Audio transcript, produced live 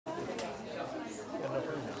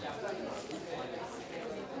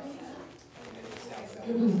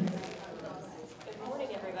Good morning,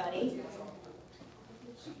 everybody.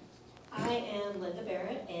 I am Linda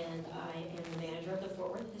Barrett, and I am the manager of the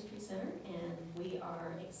Fort Worth History Center, and we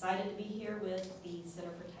are excited to be here with the Center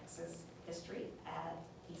for Texas History at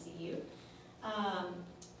TCU.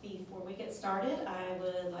 Before we get started, I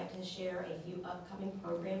would like to share a few upcoming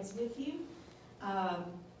programs with you.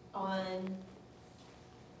 On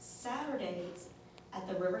Saturdays at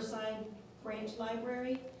the Riverside Branch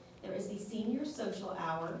Library, there is the Senior Social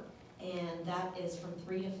Hour, and that is from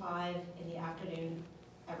 3 to 5 in the afternoon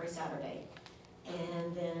every Saturday.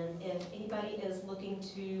 And then if anybody is looking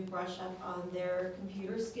to brush up on their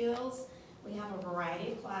computer skills, we have a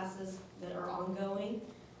variety of classes that are ongoing.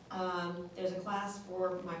 There's a class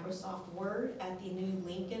for Microsoft Word at the new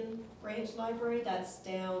Lincoln Branch Library. That's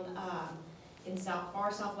down in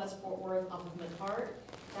far southwest Fort Worth off of McHart.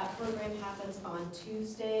 That program happens on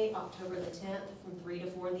Tuesday, October the 10th from 3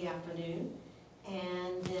 to 4 in the afternoon.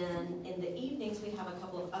 And then in the evenings, we have a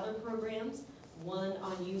couple of other programs. One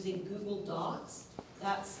on using Google Docs.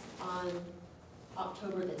 That's on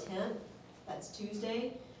October the 10th. That's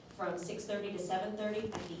Tuesday from 6:30 to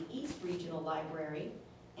 7:30 at the East Regional Library.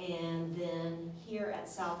 And then here at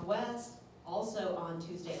Southwest, also on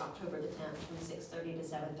Tuesday, October the 10th from 6:30 to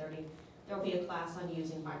 7:30, there will be a class on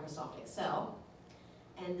using Microsoft Excel.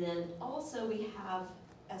 And then also we have,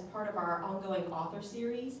 as part of our ongoing author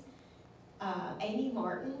series, Amy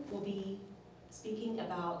Martin will be speaking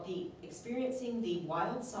about experiencing the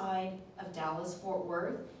wild side of Dallas-Fort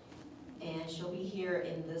Worth, and she'll be here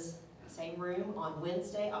in this same room on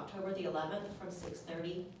Wednesday, October the 11th from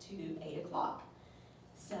 6:30 to 8 o'clock.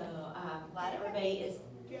 So glad everybody is...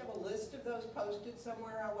 Do you have a list of those posted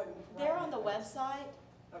somewhere? I wouldn't... They're on the website.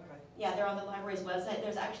 Okay. Yeah, they're on the library's website.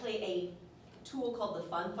 There's actually a tool called the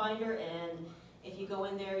Fun Finder, and if you go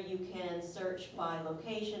in there, you can search by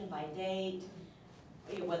location, by date,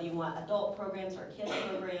 whether you want adult programs or kids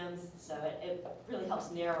programs. So it really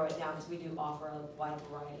helps narrow it down because we do offer a wide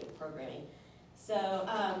variety of programming. So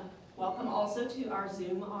welcome also to our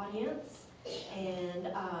Zoom audience. And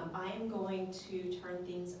I am going to turn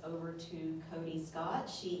things over to Cody Scott.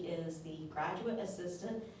 She is the graduate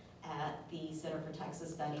assistant at the Center for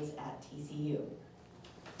Texas Studies at TCU.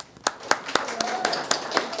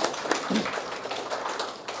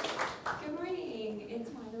 Good morning. It's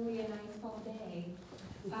finally a nice fall day.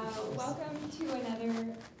 Welcome to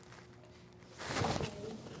another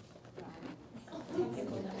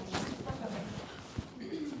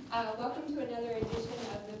welcome to another edition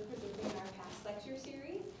of the Preserving Our Past lecture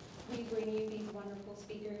series. We bring you these wonderful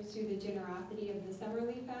speakers through the generosity of the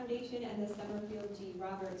Summerlee Foundation and the Summerfield G.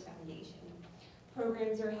 Foundation.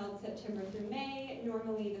 Programs are held September through May,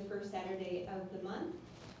 normally the first Saturday of the month,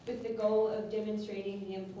 with the goal of demonstrating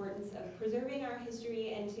the importance of preserving our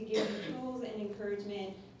history and to give you tools and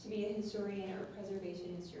encouragement to be a historian or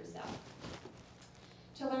preservationist yourself.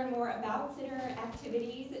 To learn more about center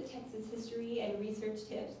activities, Texas history, and research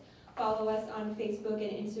tips, follow us on Facebook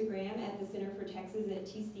and Instagram at the Center for Texas at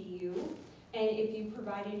TCU. And if you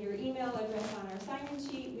provided your email address on our sign-in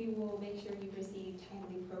sheet, we will make sure you receive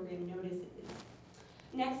timely program notices.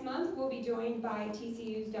 Next month, we'll be joined by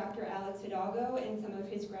TCU's Dr. Alex Hidalgo and some of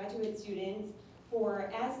his graduate students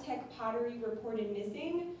for Aztec Pottery Reported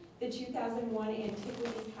Missing, the 2001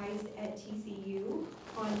 Antiquities Heist at TCU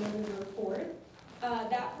on November 4th.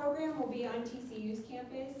 That program will be on TCU's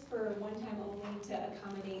campus for one time only to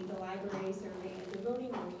accommodate the library serving as a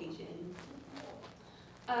voting location.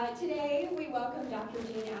 Today, we welcome Dr.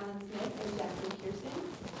 Jean Allen Smith and Jackson Pearson.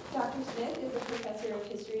 Dr. Smith is a professor of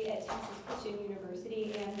history at Texas Christian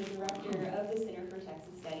University and the director of the Center for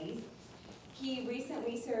Texas Studies. He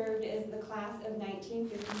recently served as the class of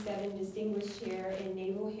 1957 Distinguished Chair in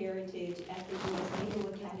Naval Heritage at the U.S.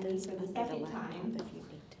 Naval Academy for the second time.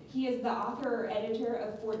 He is the author or editor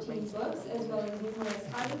of 14 books, as well as numerous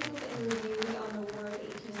articles and reviews on the War of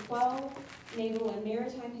 1812, naval and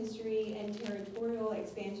maritime history, and territorial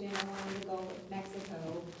expansion along the Gulf of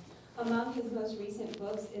Mexico. Among his most recent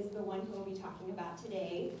books is the one he'll be talking about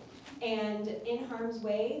today, and In Harm's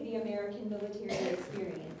Way, The American Military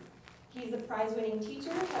Experience. He's a prize-winning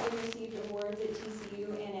teacher, having received awards at TCU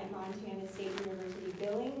and at Montana State University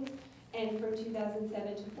Billings, and from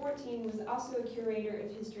 2007 to 14 was also a curator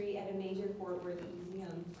of history at a major Fort Worth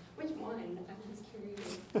museum. Which one? I'm just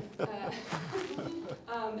curious.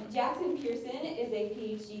 Jackson Pearson is a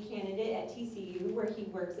PhD candidate at TCU, where he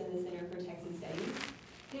works in the Center for Texas Studies.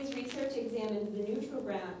 His research examines the Neutral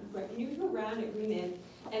Ground Agreement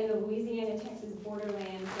and the Louisiana-Texas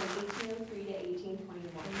borderland from 1803 to 1821.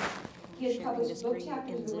 He has published book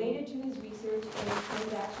chapters related to his research and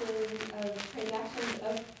transactions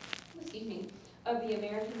of the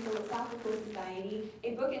American Philosophical Society,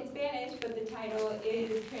 a book in Spanish, but the title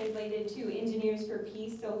is translated to Engineers for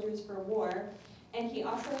Peace, Soldiers for War. And he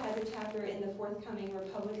also has a chapter in the forthcoming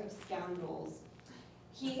Republic of Scoundrels.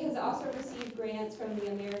 He has also received grants from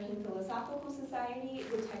the American Philosophical Society,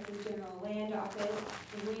 the Texas General Land Office,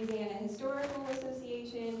 the Louisiana Historical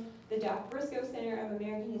Association, the Doc Briscoe Center of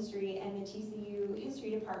American History, and the TCU History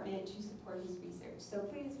Department to support his research. So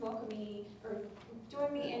please welcome me, or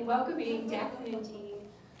join me in welcoming Jack Clementine.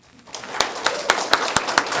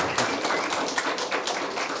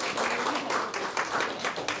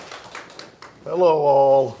 Hello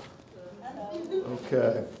all.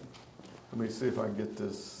 Okay. Let me see if I can get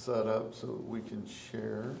this set up so we can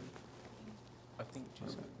share. I think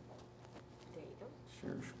just There you go.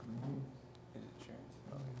 Share screen. is it sharing?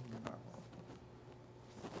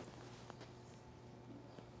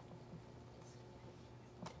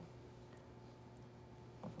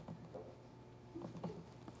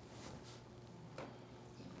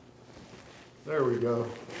 There we go.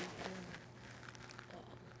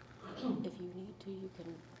 If you need to, you can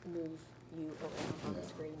move you around on the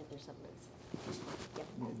screen if there's something that's, yeah.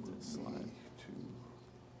 Move this slide to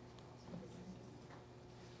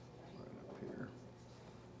right up here.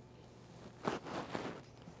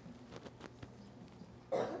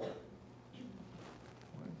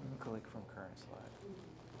 Click from current slide.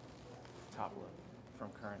 Top left from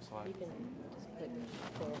current slide. You can just click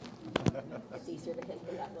there. It's easier to hit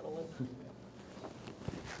than that little one.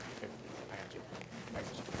 Here, I got you. I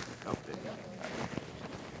got you. Oh, there you go.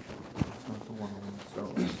 It's not the one on the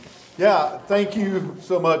stone. Yeah, thank you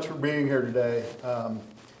so much for being here today.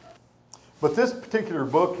 But this particular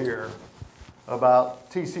book here about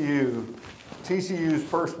TCU's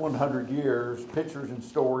first 100 years, pictures and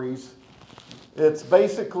stories, it's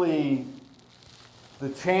basically the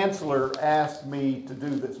chancellor asked me to do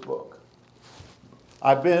this book.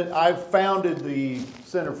 I've founded the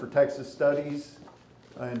Center for Texas Studies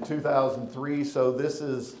in 2003, so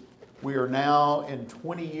we are now in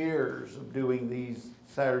 20 years of doing these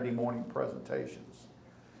Saturday morning presentations.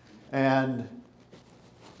 And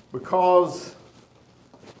because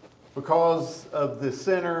of the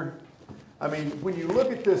center, I mean, when you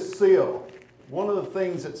look at this seal, one of the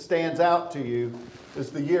things that stands out to you is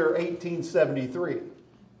the year 1873.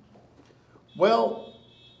 Well,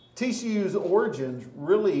 TCU's origins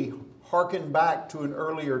really harken back to an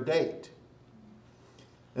earlier date.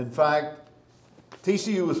 In fact,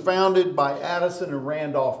 TCU was founded by Addison and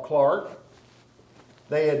Randolph Clark.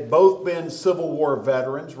 They had both been Civil War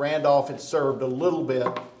veterans. Randolph had served a little bit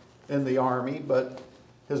in the Army, but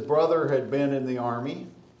his brother had been in the Army.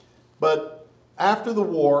 But after the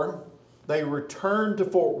war, they returned to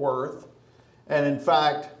Fort Worth. And in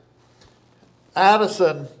fact,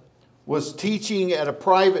 Addison was teaching at a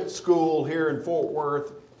private school here in Fort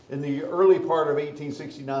Worth in the early part of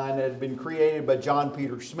 1869 that had been created by John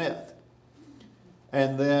Peter Smith.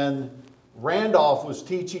 And then Randolph was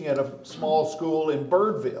teaching at a small school in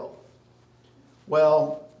Birdville.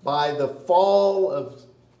 Well, by the fall of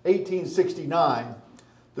 1869,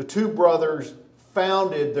 the two brothers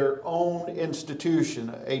founded their own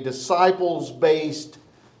institution, a disciples-based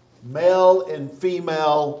male and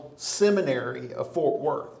female seminary of Fort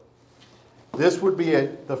Worth. This would be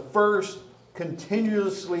the first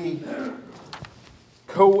continuously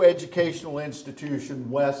co-educational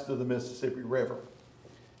institution west of the Mississippi River.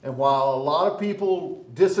 And while a lot of people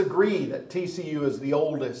disagree that TCU is the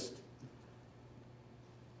oldest,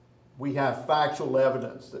 we have factual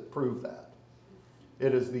evidence that prove that.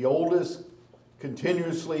 It is the oldest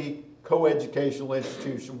continuously co-educational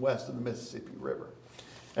institution west of the Mississippi River.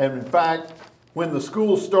 And in fact, when the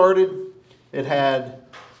school started, it had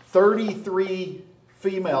 33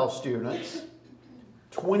 female students,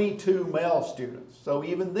 22 male students. So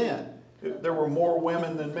even then, there were more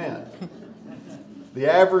women than men. The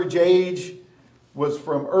average age was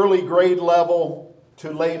from early grade level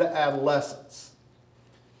to late adolescence.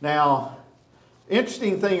 Now,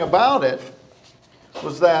 interesting thing about it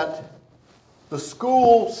was that the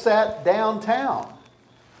school sat downtown.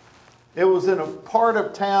 It was in a part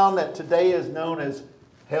of town that today is known as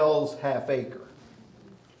Hell's Half Acre,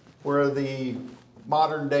 where the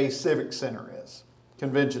modern day Civic Center is,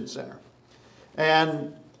 Convention Center.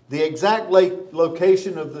 And the exact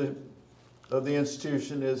location of the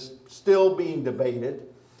institution is still being debated.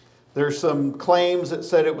 There's some claims that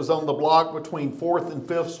said it was on the block between 4th and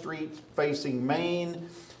 5th Street facing Main.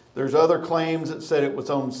 There's other claims that said it was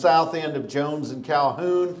on the south end of Jones and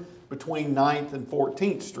Calhoun between 9th and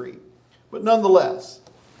 14th Street. But nonetheless,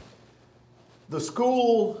 the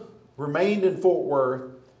school remained in Fort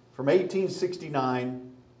Worth from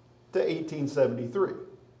 1869 to 1873.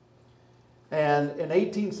 And in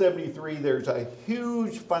 1873, there's a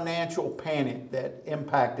huge financial panic that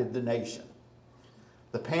impacted the nation.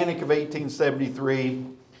 The Panic of 1873.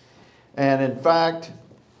 And in fact,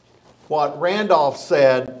 what Randolph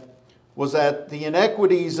said was that the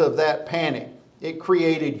inequities of that panic, it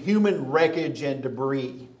created human wreckage and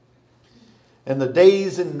debris. And the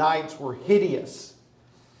days and nights were hideous.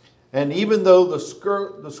 And even though the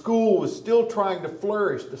school was still trying to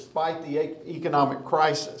flourish despite the economic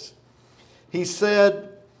crisis, he said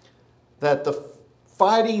that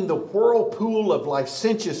fighting the whirlpool of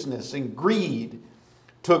licentiousness and greed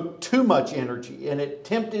took too much energy, and it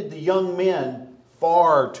tempted the young men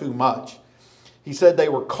far too much. He said they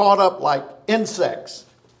were caught up like insects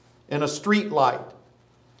in a street light,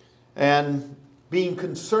 and being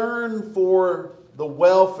concerned for the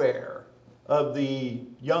welfare of the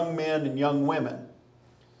young men and young women,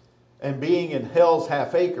 and being in Hell's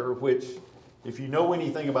Half Acre, which, if you know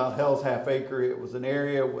anything about Hell's Half Acre, it was an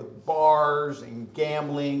area with bars and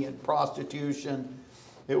gambling and prostitution.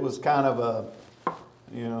 It was kind of a,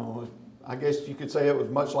 you know, I guess you could say it was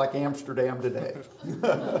much like Amsterdam today.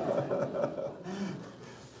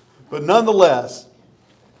 But nonetheless,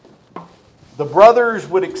 the brothers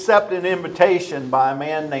would accept an invitation by a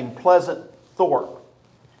man named Pleasant Thorpe,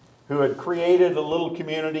 who had created a little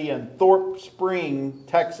community in Thorpe Spring,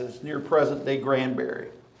 Texas, near present-day Granbury,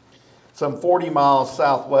 some 40 miles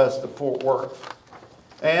southwest of Fort Worth.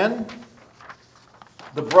 And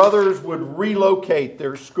the brothers would relocate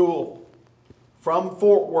their school from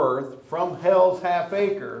Fort Worth, from Hell's Half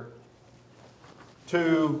Acre,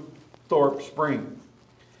 to Thorpe Spring.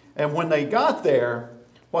 And when they got there,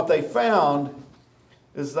 what they found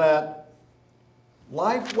is that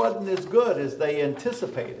life wasn't as good as they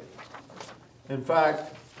anticipated. In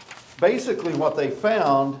fact, basically what they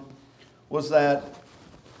found was that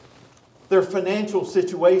their financial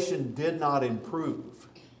situation did not improve.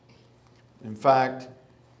 In fact,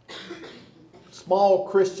 small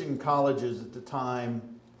Christian colleges at the time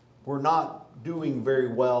were not doing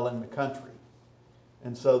very well in the country.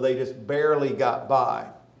 And so they just barely got by.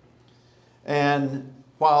 And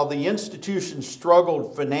while the institution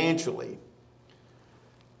struggled financially,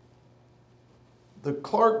 the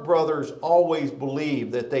Clark brothers always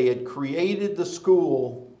believed that they had created the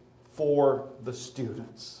school for the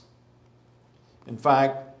students. In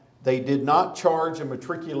fact, they did not charge a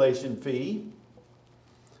matriculation fee.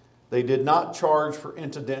 They did not charge for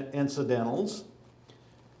incidentals.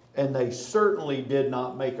 And they certainly did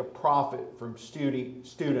not make a profit from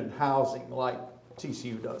student housing like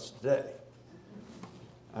TCU does today.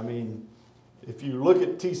 I mean, if you look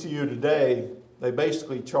at TCU today, they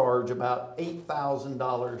basically charge about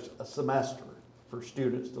 $8,000 a semester for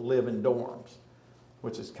students to live in dorms,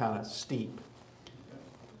 which is kind of steep.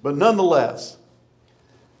 But nonetheless,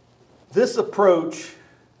 this approach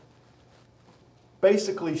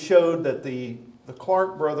basically showed that the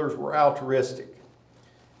Clark brothers were altruistic,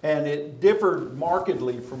 and it differed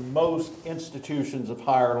markedly from most institutions of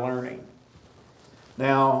higher learning.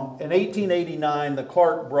 Now, in 1889, the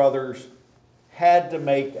Clark brothers had to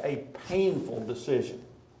make a painful decision.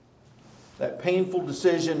 That painful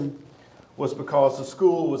decision was because the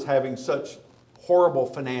school was having such horrible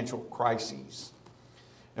financial crises.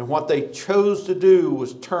 And what they chose to do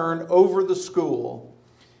was turn over the school,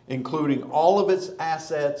 including all of its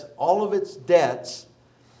assets, all of its debts,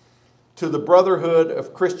 to the Brotherhood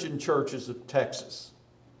of Christian Churches of Texas,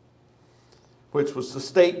 which was the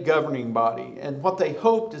state governing body. And what they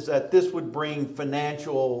hoped is that this would bring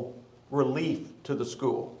financial relief to the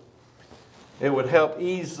school. It would help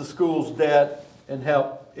ease the school's debt and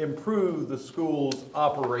help improve the school's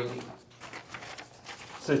operating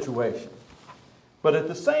situation. But at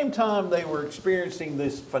the same time they were experiencing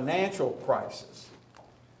this financial crisis,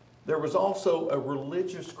 there was also a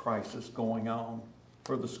religious crisis going on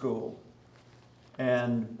for the school.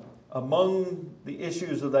 And among the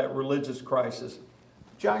issues of that religious crisis,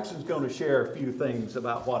 Jackson's going to share a few things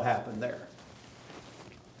about what happened there.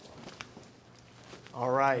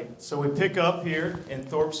 All right, so we pick up here in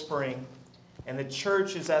Thorpe Spring, and the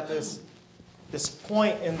church is at this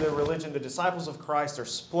point in the religion. The disciples of Christ are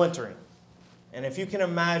splintering. And if you can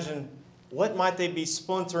imagine, what might they be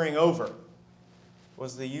splintering over?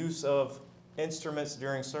 Was the use of instruments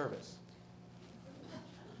during service.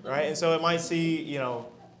 Right? And so it might seem,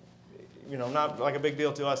 not like a big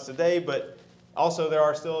deal to us today, but also there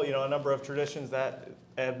are still, a number of traditions that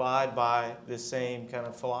abide by this same kind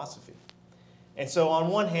of philosophy. And so on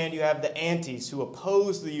one hand, you have the antis who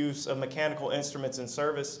oppose the use of mechanical instruments in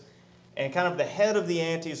service. And kind of the head of the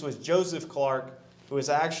antis was Joseph Clark, who was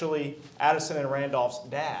actually Addison and Randolph's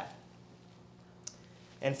dad.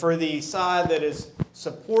 And for the side that is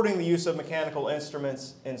supporting the use of mechanical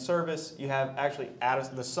instruments in service, you have actually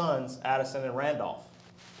the sons, Addison and Randolph.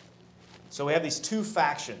 So we have these two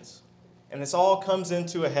factions. And this all comes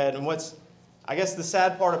into a head. And what's, I guess, the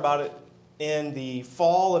sad part about it, in the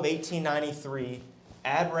fall of 1893,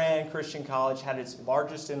 Adran Christian College had its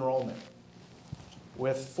largest enrollment,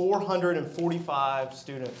 with 445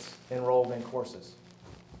 students enrolled in courses.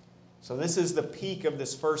 So this is the peak of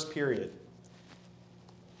this first period.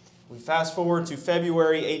 We fast forward to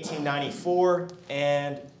February 1894,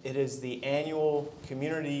 and it is the annual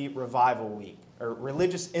Community Revival Week, or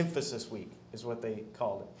Religious Emphasis Week is what they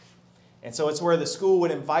called it. And so it's where the school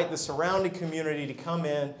would invite the surrounding community to come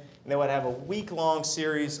in, and they would have a week-long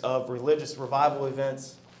series of religious revival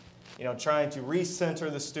events, trying to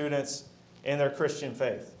recenter the students in their Christian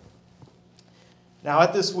faith. Now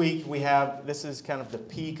at this week, this is kind of the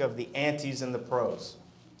peak of the antis and the pros.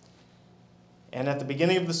 And at the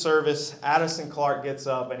beginning of the service, Addison Clark gets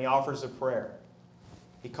up and he offers a prayer.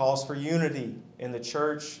 He calls for unity in the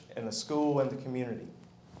church, in the school, and the community.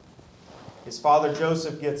 His father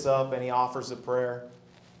Joseph gets up and he offers a prayer.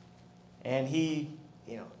 And he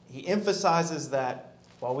emphasizes that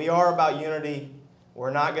while we are about unity, we're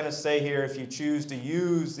not going to stay here if you choose to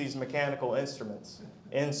use these mechanical instruments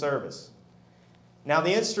in service. Now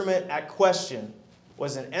the instrument at question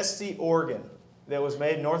was an ST organ that was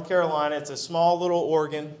made in North Carolina. It's a small little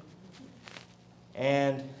organ.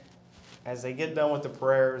 And as they get done with the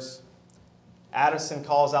prayers, Addison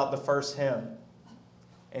calls out the first hymn.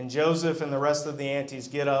 And Joseph and the rest of the aunties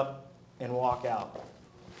get up and walk out.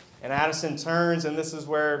 And Addison turns, and this is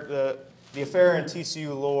where the affair in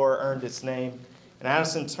TCU lore earned its name. And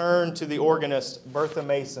Addison turned to the organist, Bertha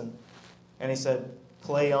Mason, and he said,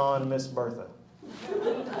 "Play on, Miss Bertha."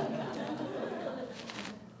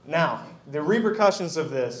 Now, the repercussions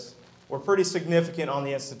of this were pretty significant on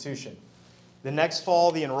the institution. The next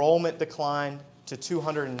fall, the enrollment declined to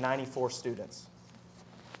 294 students.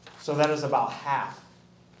 So that is about half,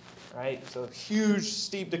 right? So huge,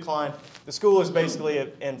 steep decline. The school is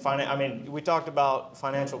basically we talked about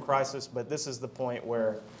financial crisis, but this is the point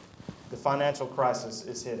where the financial crisis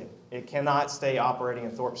is hitting. It cannot stay operating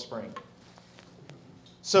in Thorpe Spring.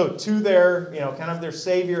 So to their, kind of their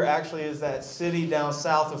savior actually is that city down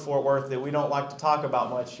south of Fort Worth that we don't like to talk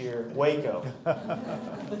about much here, Waco.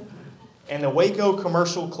 And the Waco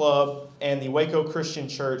Commercial Club and the Waco Christian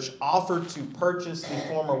Church offered to purchase the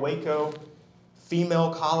former Waco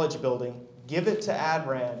Female College building, give it to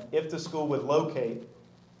Adran if the school would locate,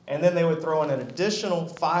 and then they would throw in an additional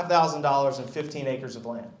 $5,000 and 15 acres of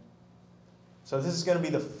land. So this is going to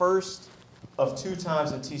be the first of 2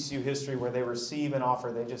 times in TCU history where they receive an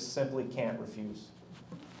offer they just simply can't refuse.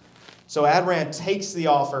 So Adran takes the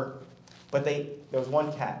offer, but there was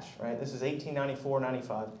one catch, right? This is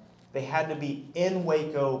 1894-95. They had to be in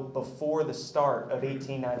Waco before the start of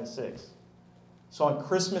 1896. So on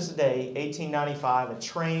Christmas Day, 1895, a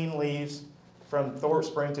train leaves from Thorpe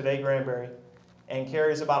Spring, today Granbury, and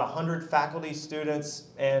carries about 100 faculty, students,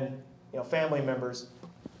 and family members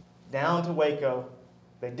down to Waco.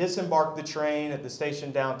 They disembark the train at the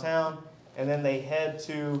station downtown, and then they head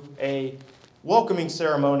to a welcoming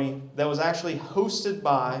ceremony that was actually hosted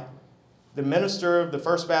by the minister of the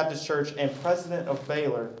First Baptist Church and president of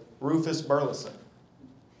Baylor, Rufus Burleson.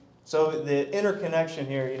 So the interconnection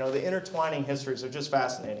here, the intertwining histories are just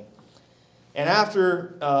fascinating. And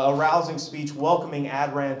after a rousing speech welcoming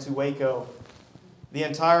Adran to Waco, the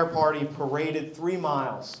entire party paraded 3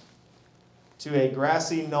 miles to a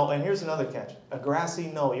grassy knoll. And here's another catch, a grassy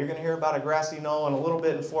knoll. You're going to hear about a grassy knoll in a little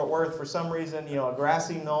bit in Fort Worth. For some reason, a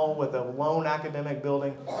grassy knoll with a lone academic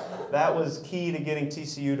building, that was key to getting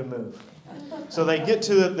TCU to move. So they get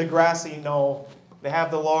to the grassy knoll. They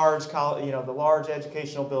have the large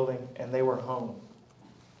educational building, and they were home.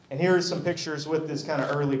 And here are some pictures with this kind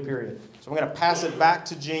of early period. So I'm going to pass it back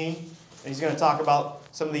to Gene, and he's going to talk about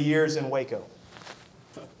some of the years in Waco.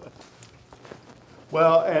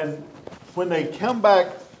 Well, and when they come back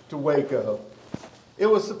to Waco, it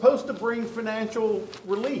was supposed to bring financial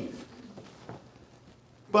relief.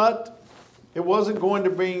 But it wasn't going to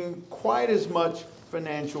bring quite as much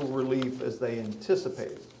financial relief as they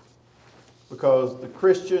anticipated, because the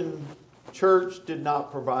Christian church did not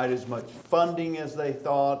provide as much funding as they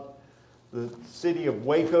thought. The city of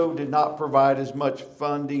Waco did not provide as much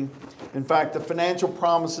funding. In fact, the financial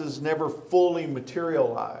promises never fully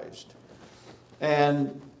materialized.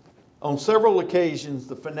 And on several occasions,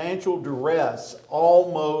 the financial duress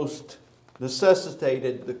almost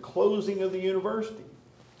necessitated the closing of the university.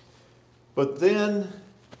 But then,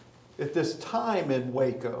 at this time in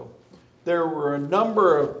Waco, there were a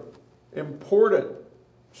number of important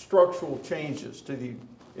structural changes to the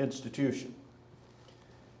institution.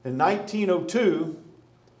 In 1902,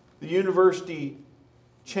 the university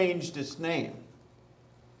changed its name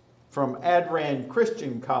from Adran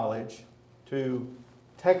Christian College to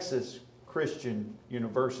Texas Christian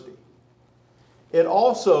University. It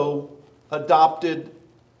also adopted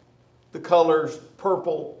the colors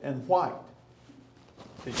purple and white,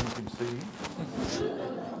 as you can see.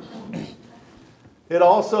 It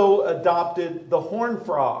also adopted the horned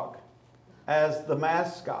frog as the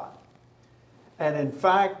mascot. And in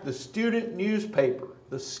fact, the student newspaper,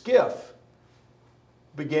 the Skiff,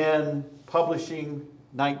 began publishing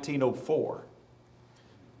 1904.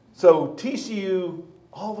 So TCU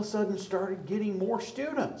all of a sudden started getting more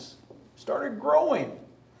students, started growing.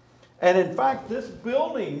 And in fact, this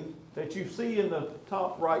building that you see in the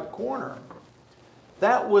top right corner,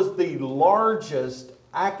 that was the largest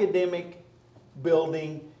academic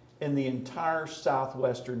building in the entire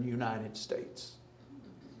southwestern United States.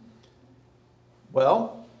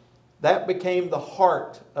 Well, that became the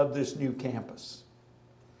heart of this new campus.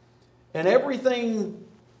 And everything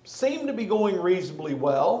seemed to be going reasonably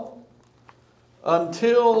well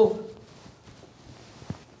until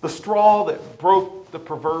the straw that broke the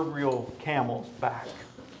proverbial camel's back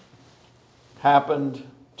happened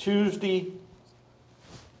Tuesday,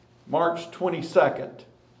 March 22nd,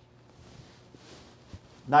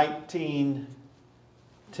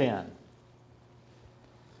 1910.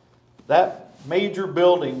 That major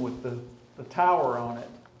building with the tower on it,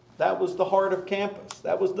 that was the heart of campus.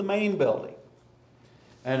 That was the main building.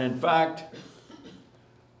 And in fact,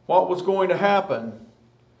 what was going to happen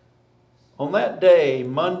on that day,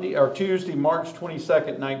 Monday or Tuesday, March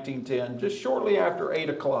 22nd, 1910, just shortly after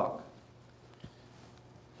 8 o'clock.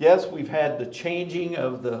 Yes, we've had the changing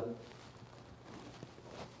of the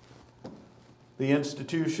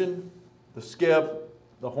institution, the Skiff,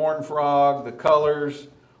 the horned frog, the colors.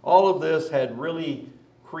 All of this had really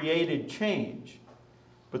created change.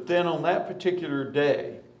 But then on that particular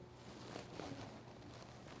day, it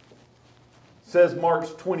says March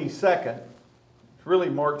 22nd, it's really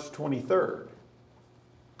March 23rd.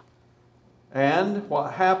 And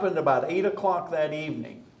what happened about 8 o'clock that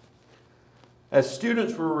evening, as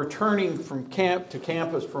students were returning from camp to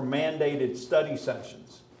campus for mandated study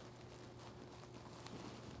sessions,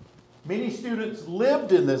 many students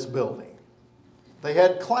lived in this building. They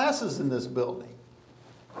had classes in this building.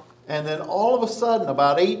 And then all of a sudden,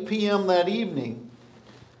 about 8 p.m. that evening,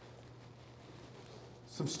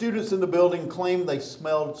 some students in the building claimed they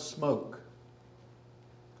smelled smoke.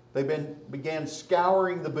 They began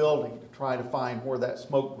scouring the building to try to find where that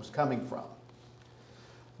smoke was coming from.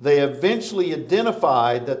 They eventually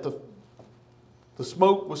identified that the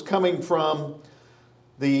smoke was coming from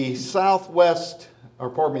the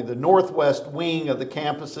the northwest wing of the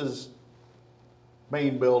campus's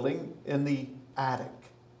main building in the attic.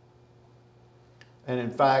 And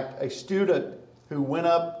in fact, a student who went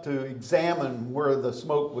up to examine where the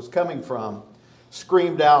smoke was coming from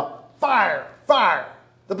screamed out, "Fire! Fire!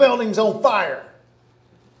 The building's on fire!"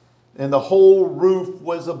 And the whole roof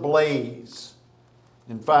was ablaze.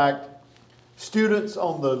 In fact, students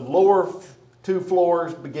on the lower 2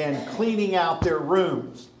 floors began cleaning out their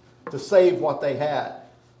rooms to save what they had.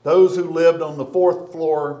 Those who lived on the 4th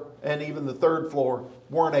floor and even the 3rd floor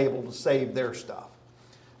weren't able to save their stuff.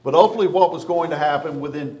 But ultimately what was going to happen,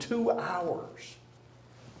 within 2 hours,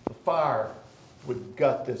 the fire would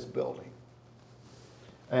gut this building.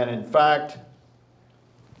 And in fact,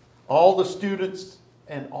 all the students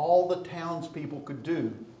and all the townspeople could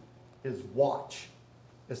do is watch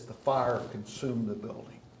as the fire consumed the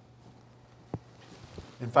building.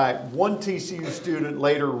 In fact, one TCU student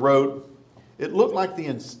later wrote, "It looked like the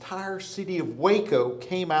entire city of Waco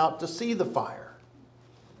came out to see the fire.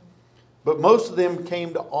 But most of them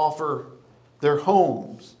came to offer their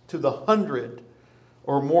homes to the 100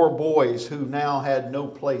 or more boys who now had no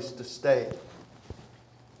place to stay."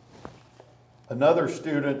 Another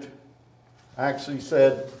student actually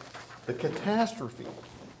said the catastrophe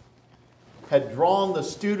had drawn the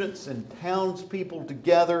students and townspeople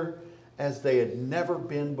together as they had never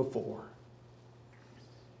been before.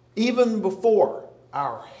 Even before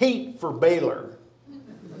our hate for Baylor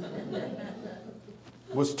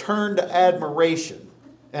was turned to admiration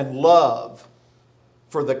and love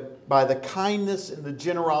by the kindness and the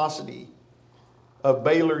generosity of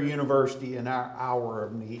Baylor University in our hour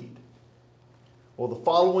of need. Well, the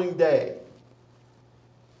following day,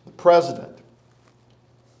 the president,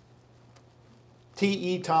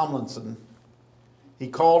 T.E. Tomlinson, he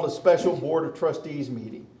called a special Board of Trustees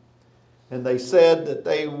meeting. And they said that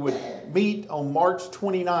they would meet on March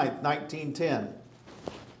 29th, 1910,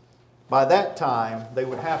 by that time, they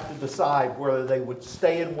would have to decide whether they would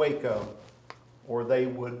stay in Waco or they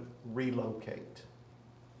would relocate.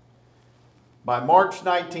 By March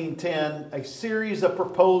 1910, a series of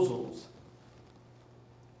proposals,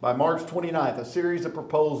 by March 29th, a series of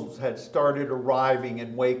proposals had started arriving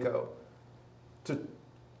in Waco to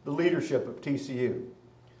the leadership of TCU.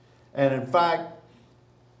 And in fact,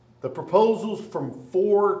 the proposals from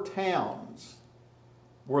 4 towns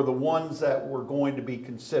were the ones that were going to be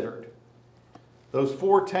considered. Those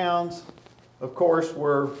 4 towns, of course,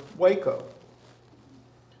 were Waco.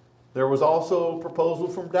 There was also a proposal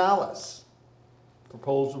from Dallas, a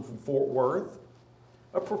proposal from Fort Worth,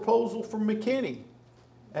 a proposal from McKinney,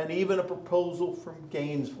 and even a proposal from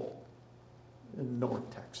Gainesville in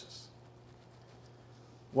North Texas.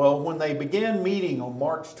 Well, when they began meeting on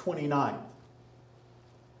March 29th,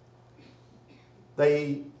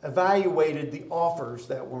 they evaluated the offers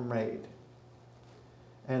that were made.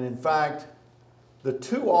 And in fact, the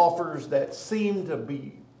 2 offers that seemed to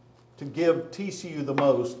give TCU the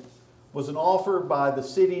most was an offer by the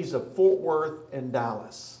cities of Fort Worth and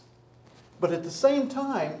Dallas. But at the same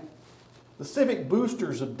time, the civic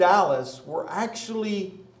boosters of Dallas were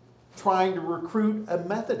actually trying to recruit a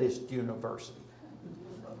Methodist university.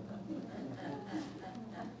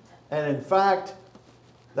 And in fact,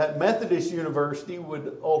 that Methodist university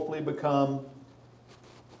would ultimately become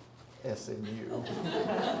SMU.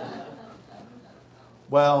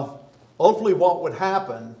 Well, ultimately what would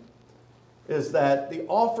happen is that the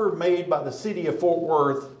offer made by the city of Fort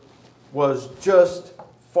Worth was just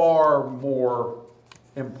far more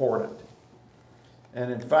important.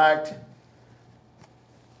 And in fact,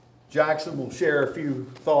 Jackson will share a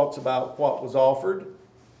few thoughts about what was offered,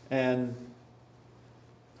 and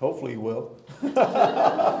hopefully he will.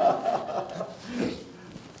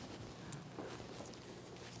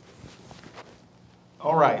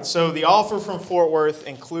 All right, so the offer from Fort Worth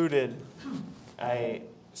included a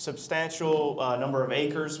substantial number of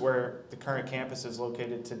acres where the current campus is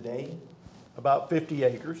located today. About 50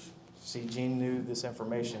 acres. See, Gene knew this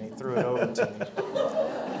information. He threw it over to me.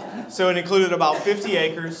 So it included about 50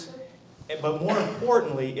 acres, but more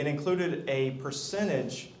importantly, it included a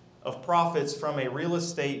percentage of profits from a real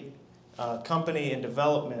estate company and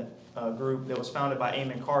development group that was founded by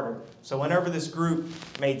Amon Carter. So whenever this group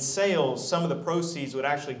made sales, some of the proceeds would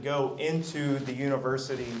actually go into the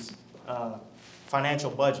university's financial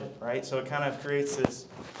budget, right? So it kind of creates this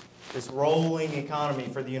rolling economy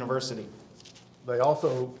for the university. They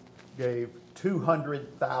also gave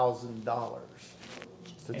 $200,000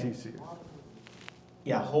 to TCU.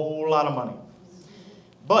 Yeah, a whole lot of money.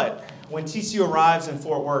 But when TCU arrives in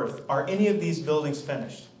Fort Worth, are any of these buildings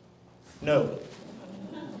finished? No.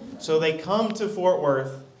 So they come to Fort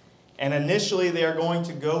Worth, and initially they are going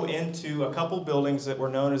to go into a couple buildings that were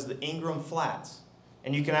known as the Ingram Flats.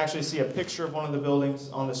 And you can actually see a picture of one of the buildings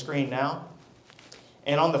on the screen now.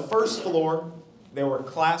 And on the first floor, there were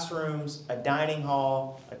classrooms, a dining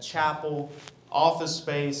hall, a chapel, office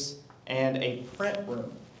space, and a print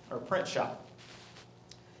room, or print shop.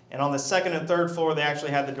 And on the second and third floor, they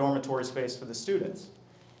actually had the dormitory space for the students.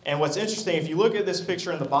 And what's interesting, if you look at this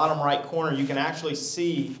picture in the bottom right corner, you can actually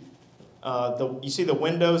see you see the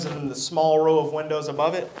windows and then the small row of windows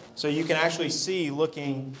above it. So you can actually see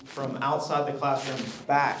looking from outside the classroom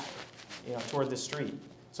back, toward the street.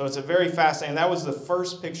 So it's a very fascinating. That was the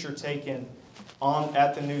first picture taken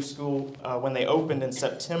at the new school when they opened in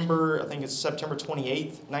September. I think it's September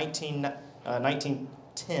 28th,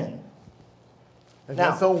 1910. And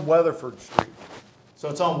that's on Weatherford Street. So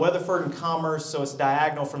it's on Weatherford and Commerce, so it's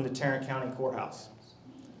diagonal from the Tarrant County Courthouse.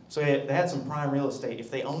 So they had some prime real estate.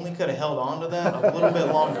 If they only could have held on to that a little bit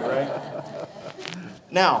longer, right?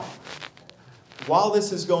 Now, while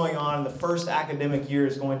this is going on, the first academic year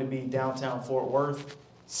is going to be downtown Fort Worth.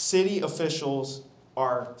 City officials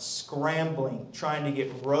are scrambling, trying to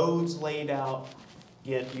get roads laid out,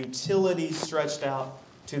 get utilities stretched out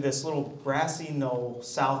to this little grassy knoll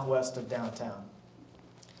southwest of downtown.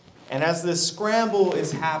 And as this scramble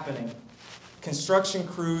is happening, construction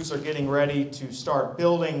crews are getting ready to start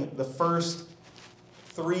building the first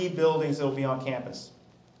 3 buildings that will be on campus.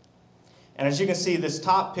 And as you can see, this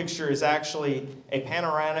top picture is actually a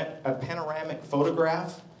panoramic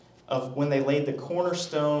photograph of when they laid the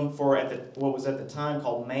cornerstone for what was at the time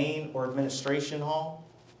called Main or Administration Hall.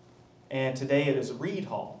 And today it is Reed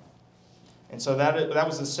Hall. And so that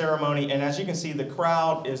was the ceremony. And as you can see, the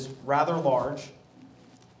crowd is rather large.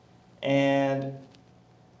 And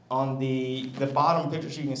on the bottom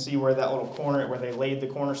pictures, you can see where that little corner, where they laid the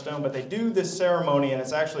cornerstone. But they do this ceremony, and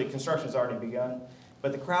it's actually, construction's already begun.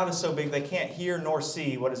 But the crowd is so big, they can't hear nor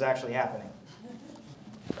see what is actually happening.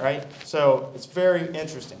 right? So it's very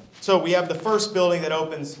interesting. So we have the first building that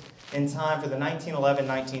opens in time for the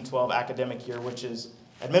 1911-1912 academic year, which is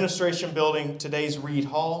Administration Building, today's Reed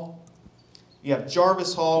Hall. You have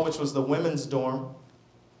Jarvis Hall, which was the women's dorm.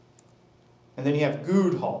 And then you have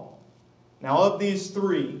Good Hall. Now of these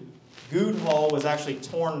three, Good Hall was actually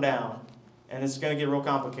torn down. And it's going to get real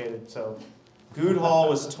complicated. So Good Hall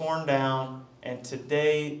was torn down, and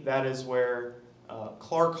today that is where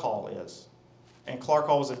Clark Hall is. And Clark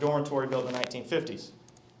Hall was a dormitory built in the 1950s.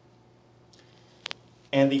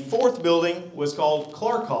 And the fourth building was called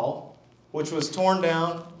Clark Hall, which was torn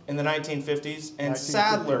down in the 1950s, and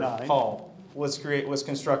Sadler Hall was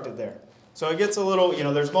constructed there. So it gets a little,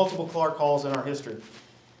 there's multiple Clark Halls in our history.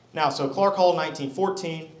 Now, so Clark Hall,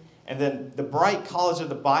 1914, and then the Bright College of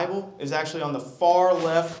the Bible is actually on the far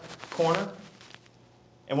left corner.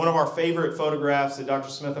 And one of our favorite photographs that Dr.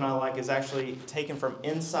 Smith and I like is actually taken from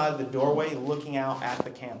inside the doorway looking out at the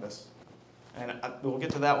campus. And we'll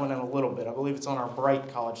get to that one in a little bit. I believe it's on our Bright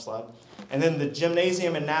College slide. And then the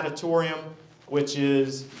gymnasium and natatorium, which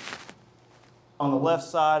is on the left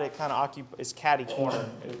side, it kind of is catty corner.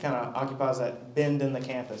 It kind of occupies that bend in the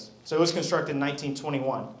campus. So it was constructed in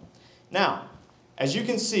 1921. Now, as you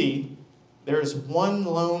can see, there is one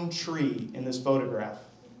lone tree in this photograph.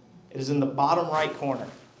 It is in the bottom right corner.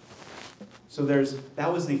 So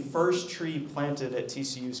that was the first tree planted at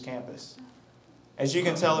TCU's campus. As you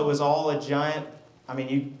can tell, it was all a giant,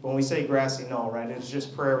 when we say grassy knoll, right, it's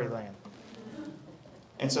just prairie land.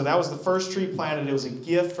 And so that was the first tree planted. It was a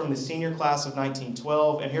gift from the senior class of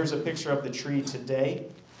 1912. And here's a picture of the tree today.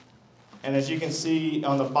 And as you can see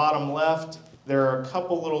on the bottom left, there are a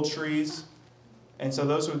couple little trees. And so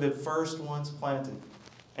those were the first ones planted.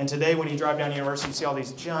 And today when you drive down University, you see all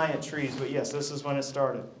these giant trees. But yes, this is when it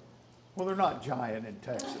started. Well, they're not giant in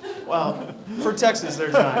Texas. Well, for Texas,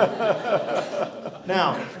 they're giant.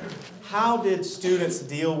 Now, how did students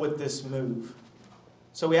deal with this move?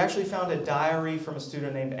 So we actually found a diary from a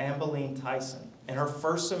student named Ambeline Tyson. And her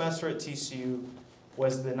first semester at TCU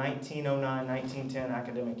was the 1909-1910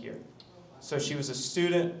 academic year. So she was a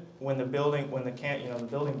student when the building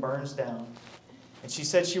burns down. And she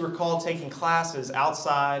said she recalled taking classes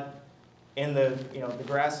outside in the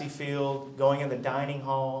grassy field, going in the dining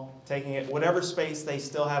hall, taking it whatever space they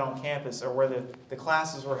still had on campus or where the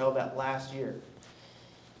classes were held that last year.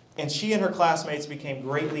 And she and her classmates became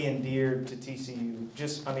greatly endeared to TCU.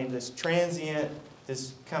 This transient,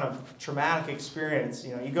 this kind of traumatic experience.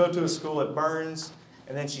 You go to a school, it burns,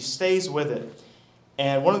 and then she stays with it.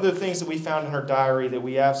 And one of the things that we found in her diary that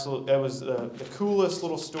was the coolest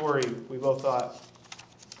little story, we both thought.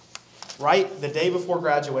 Right the day before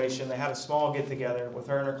graduation, they had a small get-together with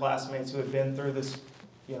her and her classmates who had been through this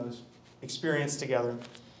experience together.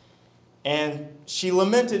 And she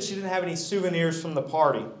lamented she didn't have any souvenirs from the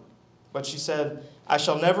party. But she said, "I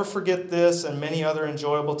shall never forget this and many other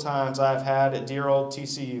enjoyable times I have had at dear old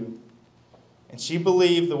TCU." And she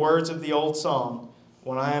believed the words of the old song,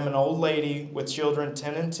 "When I am an old lady with children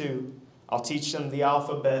 10 and 2, I'll teach them the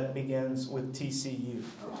alphabet begins with TCU."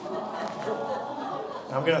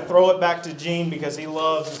 I'm going to throw it back to Gene because he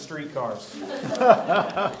loves the streetcars.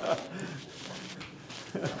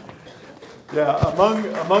 Yeah,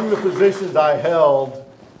 among the positions I held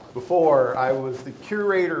before, I was the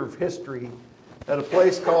curator of history at a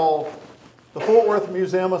place called the Fort Worth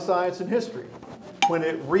Museum of Science and History when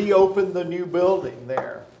it reopened the new building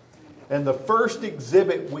there. And the first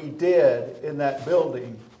exhibit we did in that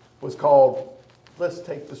building was called "Let's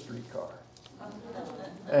Take the Streetcar."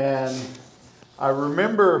 And I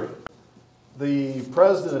remember the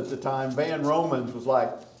president at the time, Van Romans, was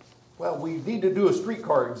like, "Well, we need to do a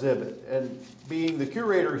streetcar exhibit." And being the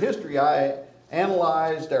curator of history, I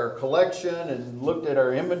analyzed our collection and looked at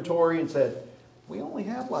our inventory and said, we only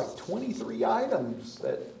have like 23 items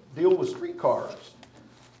that deal with streetcars.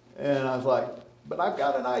 And I was like, but I've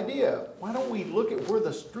got an idea. Why don't we look at where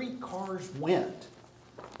the streetcars went?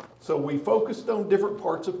 So we focused on different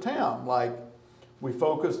parts of town, like we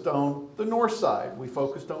focused on the north side, we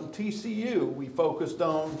focused on TCU, we focused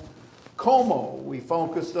on Como, we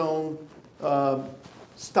focused on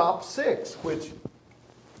Stop 6, which,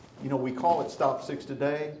 we call it Stop 6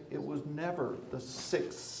 today. It was never the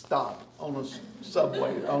 6th stop on a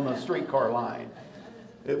subway, on a streetcar line.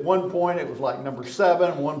 At one point it was like number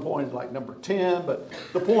 7, at one point it was like number 10, but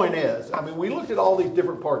the point is, we looked at all these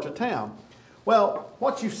different parts of town. Well,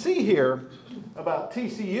 what you see here about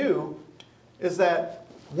TCU is that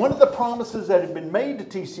one of the promises that had been made to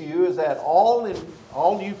TCU is that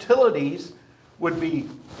all utilities would be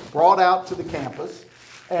brought out to the campus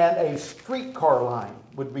and a streetcar line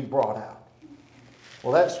would be brought out.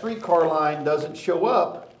 Well, that streetcar line doesn't show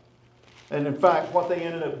up. And in fact, what they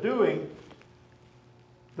ended up doing,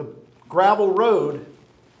 the gravel road,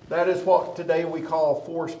 that is what today we call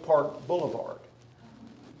Forest Park Boulevard.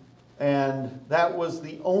 And that was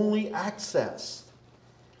the only access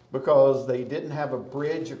because they didn't have a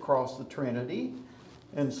bridge across the Trinity.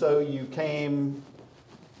 And so you came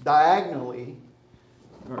diagonally,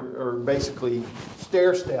 or basically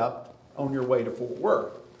stair-step on your way to Fort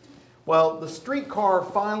Worth. Well, the streetcar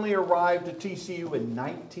finally arrived at TCU in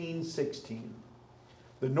 1916.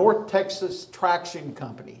 The North Texas Traction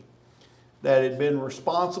Company, that had been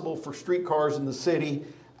responsible for streetcars in the city,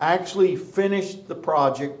 actually finished the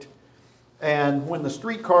project. And when the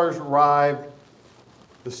streetcars arrived,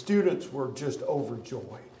 the students were just overjoyed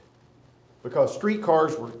because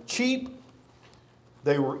streetcars were cheap,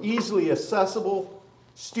 they were easily accessible.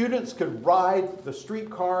 Students could ride the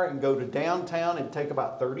streetcar and go to downtown. It'd take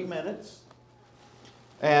about 30 minutes.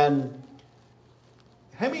 And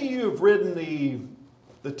how many of you have ridden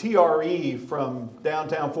the TRE from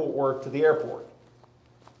downtown Fort Worth to the airport?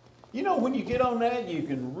 You know, when you get on that, you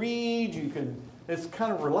can read, it's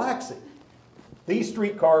kind of relaxing. These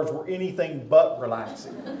streetcars were anything but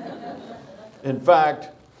relaxing. In fact,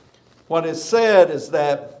 what is said is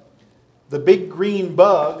that the big green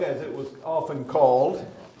bug, as it was often called,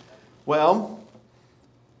 well,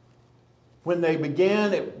 when they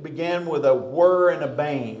began, it began with a whir and a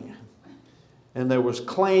bang. And there was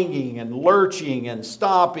clanging and lurching and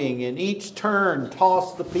stopping, and each turn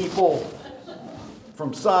tossed the people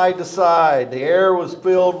from side to side. The air was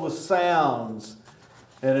filled with sounds,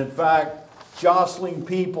 and in fact, jostling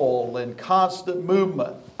people and constant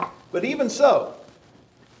movement. But even so,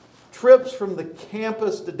 trips from the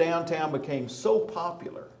campus to downtown became so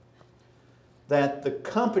popular that the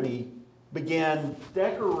company began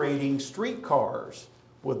decorating streetcars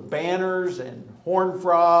with banners and horned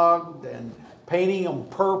frogs and painting them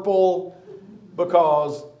purple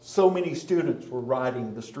because so many students were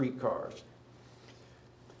riding the streetcars.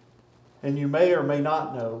 And you may or may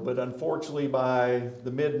not know, but unfortunately by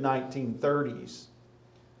the mid-1930s,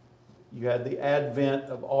 you had the advent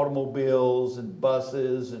of automobiles and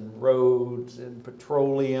buses and roads and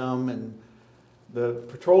petroleum, and the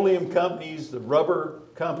petroleum companies, the rubber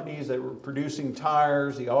companies that were producing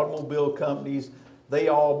tires, the automobile companies, they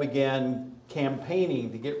all began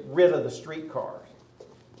campaigning to get rid of the streetcars.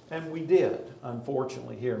 And we did,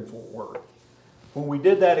 unfortunately, here in Fort Worth. When we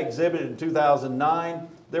did that exhibit in 2009,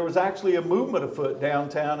 there was actually a movement afoot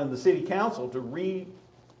downtown in the city council to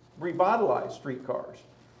revitalize streetcars.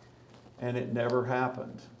 And it never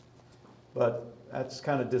happened. But that's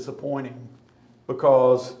kind of disappointing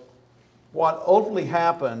because what ultimately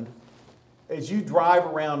happened, as you drive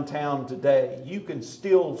around town today, you can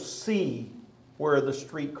still see where the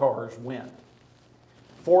streetcars went.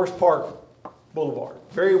 Forest Park Boulevard,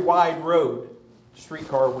 very wide road,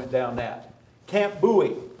 streetcar went down that. Camp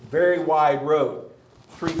Bowie, very wide road,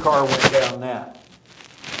 streetcar went down that.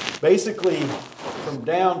 Basically, from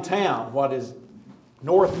downtown, what is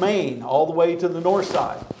North Main, all the way to the north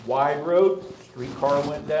side, wide road, streetcar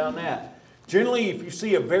went down that. Generally, if you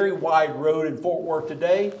see a very wide road in Fort Worth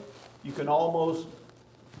today, you can almost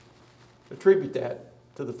attribute that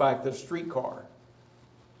to the fact that a streetcar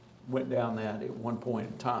went down that at one point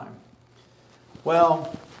in time.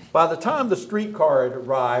 Well, by the time the streetcar had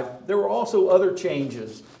arrived, there were also other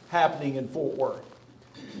changes happening in Fort Worth.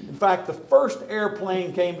 In fact, the first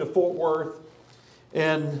airplane came to Fort Worth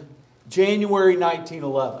in January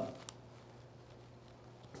 1911,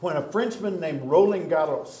 when a Frenchman named Roland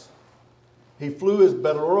Garros, he flew his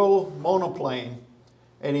Beryl monoplane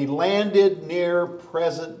and he landed near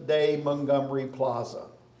present-day Montgomery Plaza.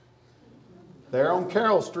 There on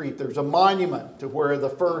Carroll Street, there's a monument to where the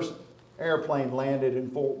first airplane landed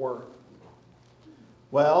in Fort Worth.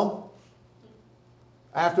 Well,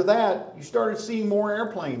 after that, you started seeing more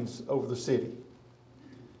airplanes over the city.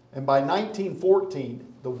 And by 1914,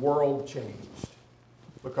 the world changed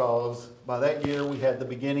because by that year we had the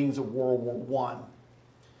beginnings of World War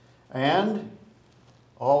I. And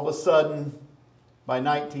all of a sudden, by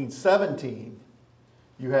 1917,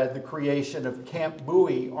 you had the creation of Camp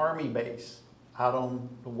Bowie Army Base out on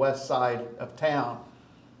the west side of town,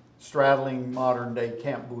 straddling modern-day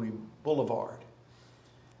Camp Bowie Boulevard.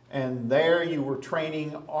 And there you were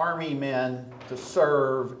training Army men to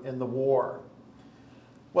serve in the war.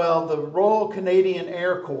 Well, the Royal Canadian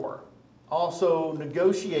Air Corps also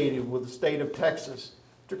negotiated with the state of Texas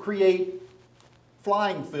to create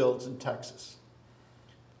flying fields in Texas.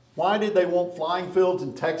 Why did they want flying fields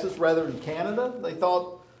in Texas rather than Canada? They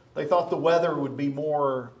thought the weather would be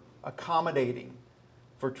more accommodating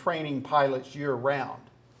for training pilots year-round.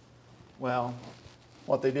 Well,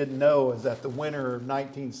 what they didn't know is that the winter of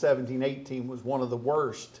 1917-18 was one of the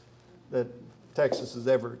worst that Texas has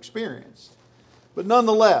ever experienced. But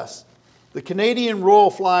nonetheless, the Canadian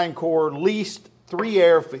Royal Flying Corps leased 3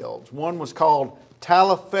 airfields. One was called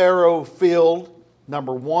Taliaferro Field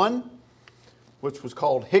number 1, which was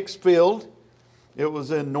called Hicks Field. It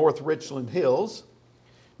was in North Richland Hills.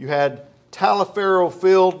 You had Taliaferro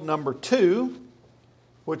Field number 2,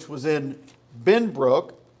 which was in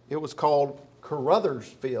Benbrook. It was called Carruthers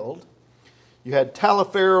Field. You had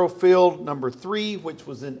Taliaferro Field number 3, which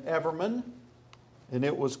was in Everman, and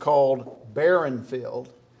it was called Barron Field.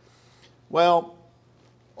 Well,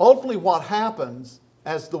 ultimately what happens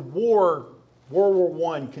as the World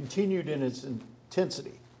War I continued in its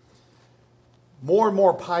intensity, more and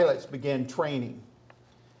more pilots began training.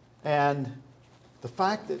 And the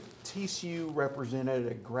fact that TCU represented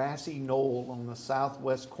a grassy knoll on the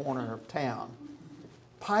southwest corner of town,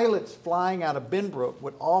 pilots flying out of Benbrook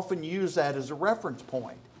would often use that as a reference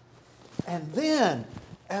point. And then,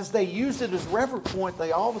 as they used it as a reference point,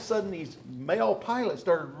 all of a sudden, these male pilots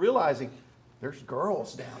started realizing there's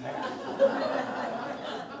girls down there.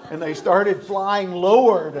 And they started flying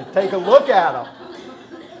lower to take a look at them.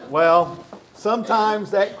 Well,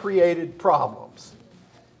 sometimes that created problems.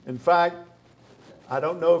 In fact, I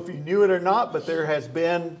don't know if you knew it or not, but there has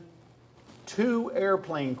been 2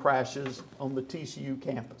 airplane crashes on the TCU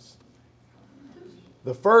campus.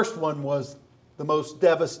 The first one was the most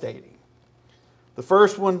devastating. The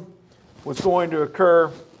first one was going to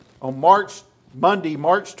occur on Monday,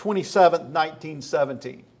 March 27,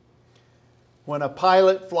 1917, when a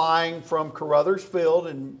pilot flying from Carruthers Field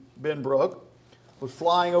in Benbrook was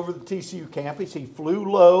flying over the TCU campus. He flew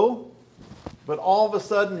low, but all of a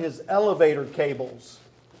sudden his elevator cables,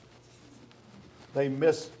 they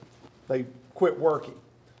quit working.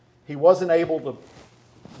 He wasn't able to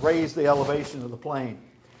raise the elevation of the plane.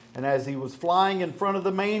 And as he was flying in front of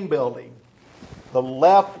the main building, the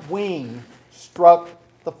left wing struck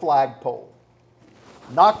the flagpole.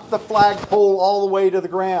 Knocked the flagpole all the way to the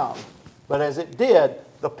ground. But as it did,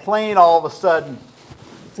 the plane all of a sudden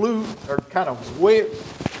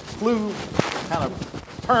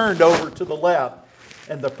turned over to the left,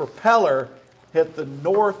 and the propeller hit the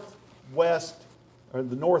northwest or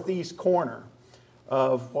the northeast corner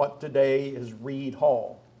of what today is Reed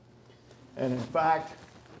Hall. And in fact,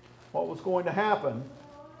 what was going to happen,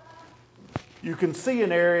 you can see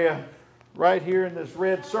an area right here in this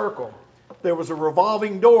red circle. There was a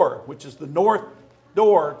revolving door, which is the north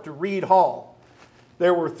door to Reed Hall.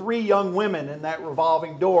 There were 3 young women in that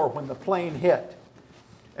revolving door when the plane hit.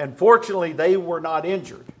 And fortunately, they were not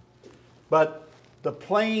injured. But the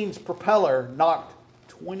plane's propeller knocked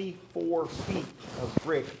 24 feet of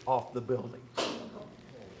brick off the building.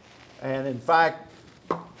 And in fact,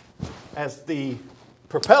 as the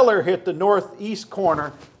propeller hit the northeast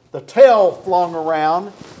corner, the tail flung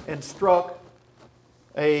around and struck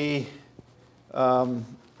a,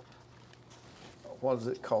 what is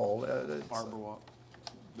it called? Arbor walk.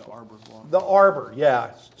 The arbor walk. The arbor,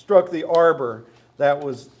 yeah. Struck the arbor that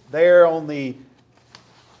was there on the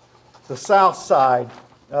south side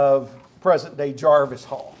of present-day Jarvis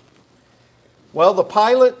Hall. Well, the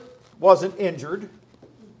pilot wasn't injured.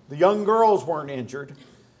 The young girls weren't injured.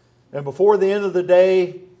 And before the end of the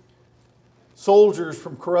day, soldiers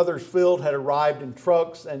from Carruthers Field had arrived in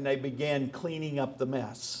trucks and they began cleaning up the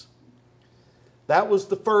mess. That was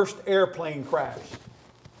the first airplane crash.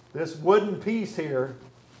 This wooden piece here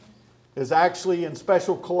is actually in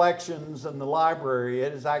special collections in the library.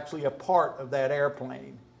 It is actually a part of that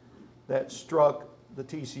airplane that struck the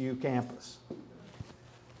TCU campus.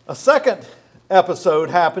 A second episode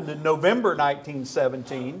happened in November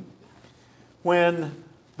 1917 when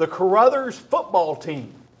the Carruthers football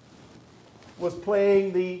team was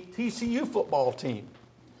playing the TCU football team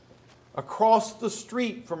across the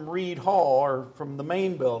street from Reed Hall, or from the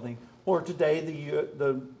main building, where today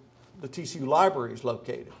the TCU library is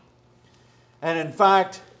located. And in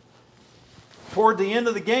fact, toward the end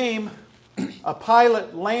of the game, a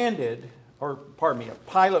pilot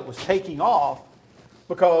was taking off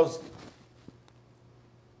because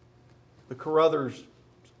the Carruthers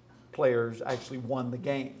players actually won the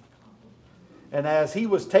game. And as he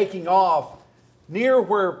was taking off near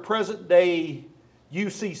where present-day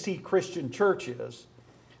UCC Christian Church is,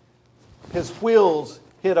 his wheels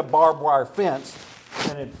hit a barbed wire fence,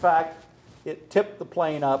 and in fact, it tipped the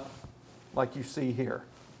plane up like you see here.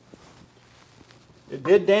 It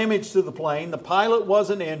did damage to the plane. The pilot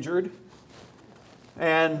wasn't injured,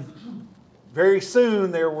 and very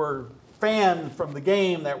soon there were fans from the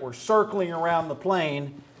game that were circling around the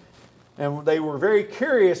plane, and they were very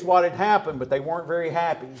curious what had happened, but they weren't very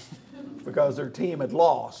happy because their team had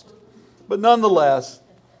lost. But nonetheless,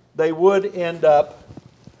 they would end up,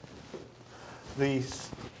 the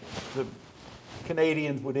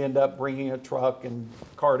Canadians would end up bringing a truck and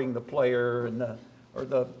carting the player and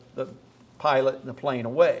the pilot and the plane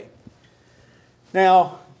away.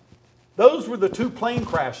 Now, those were the two plane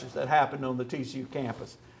crashes that happened on the TCU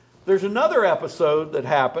campus. There's another episode that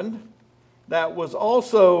happened that was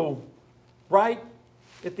also right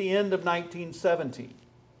at the end of 1917.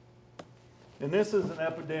 And this is an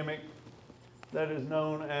epidemic that is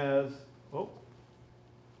known as,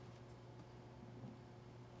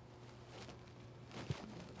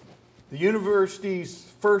 the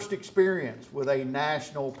university's first experience with a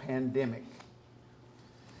national pandemic.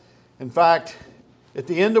 In fact, at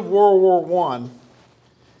the end of World War I,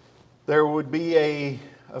 there would be a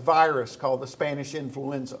virus called the Spanish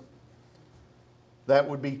influenza that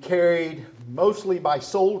would be carried mostly by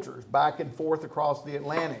soldiers back and forth across the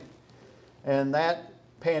Atlantic. And that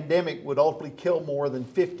pandemic would ultimately kill more than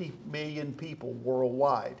 50 million people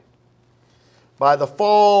worldwide. By the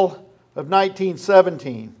fall of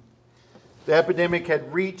 1917, the epidemic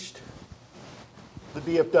had reached the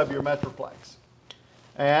DFW Metroplex.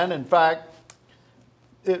 And in fact,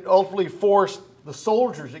 it ultimately forced the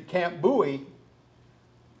soldiers at Camp Bowie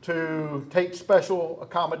to take special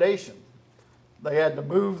accommodation. They had to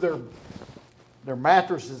move their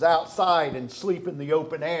mattresses outside and sleep in the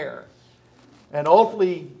open air. And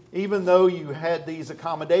ultimately, even though you had these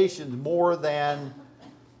accommodations, more than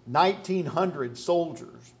 1,900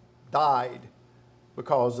 soldiers died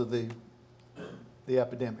because of the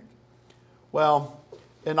epidemic. Well,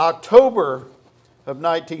 in October of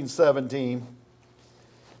 1917,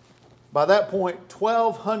 by that point,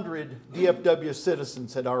 1,200 DFW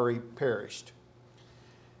citizens had already perished.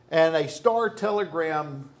 And a Star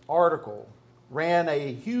Telegram article ran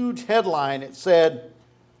a huge headline. It said,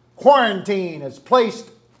 "Quarantine is placed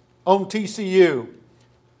on TCU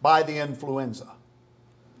by the influenza."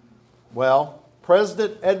 Well,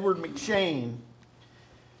 President Edward McShane,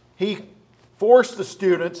 he forced the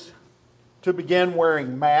students to begin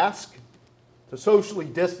wearing masks to socially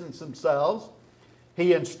distance themselves.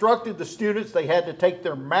 He instructed the students they had to take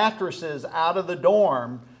their mattresses out of the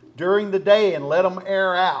dorm during the day and let them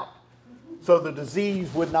air out so the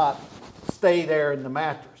disease would not stay there in the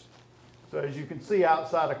mattress. So as you can see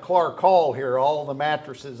outside of Clark Hall here, all the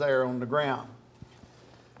mattresses there on the ground.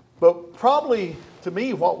 But probably to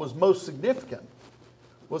me what was most significant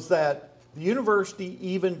was that the university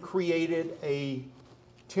even created a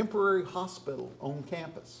temporary hospital on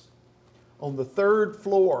campus. On the 3rd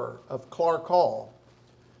floor of Clark Hall,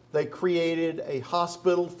 they created a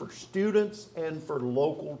hospital for students and for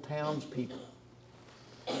local townspeople.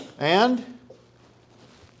 And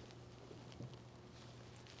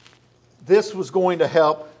this was going to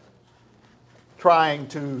help trying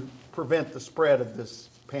to prevent the spread of this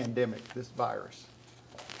pandemic, this virus.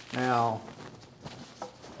 Now,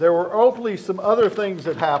 there were hopefully some other things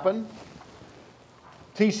that happened.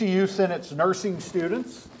 TCU sent its nursing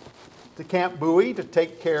students to Camp Bowie to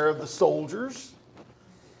take care of the soldiers.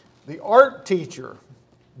 The art teacher,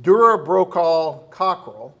 Dura Brokaw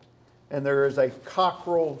Cockrell, and there is a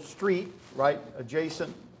Cockrell Street right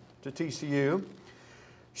adjacent to TCU,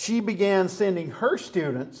 she began sending her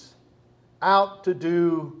students out to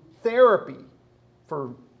do therapy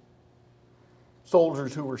for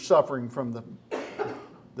soldiers who were suffering from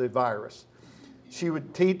the virus. She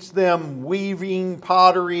would teach them weaving,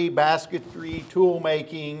 pottery, basketry, tool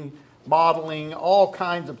making, modeling, all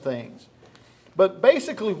kinds of things. But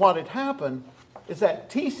basically what had happened is that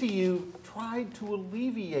TCU tried to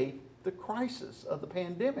alleviate the crisis of the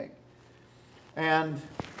pandemic. And,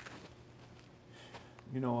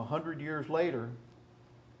 100 years later,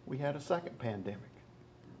 we had a second pandemic.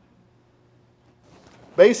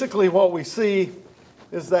 Basically what we see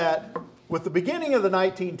is that with the beginning of the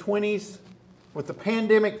 1920s, with the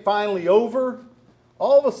pandemic finally over,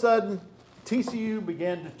 all of a sudden, TCU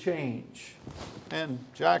began to change. And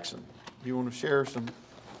Jackson, do you want to share some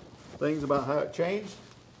things about how it changed?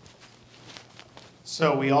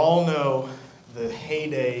 So we all know the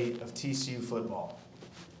heyday of TCU football,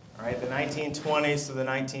 all right? The 1920s to the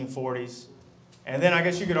 1940s. And then I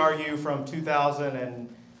guess you could argue from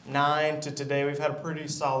 2009 to today, we've had a pretty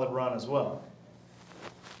solid run as well.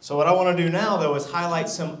 So what I want to do now, though, is highlight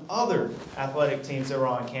some other athletic teams that were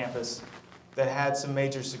on campus that had some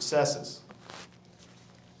major successes.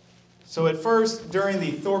 So at first, during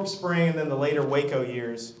the Thorpe Spring and then the later Waco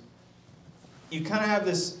years, you kind of have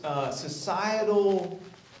this societal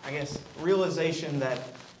realization that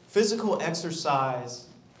physical exercise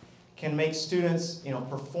can make students,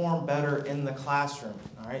 perform better in the classroom.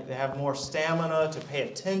 All right, they have more stamina to pay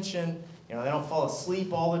attention. They don't fall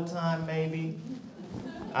asleep all the time, maybe.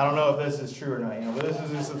 I don't know if this is true or not, but this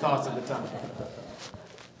is just the thoughts at the time.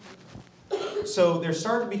 So there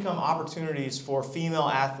started to become opportunities for female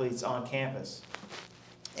athletes on campus.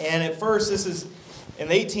 And at first, this is in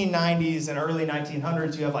the 1890s and early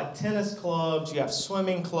 1900s, you have like tennis clubs, you have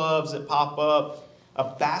swimming clubs that pop up.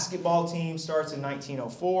 A basketball team starts in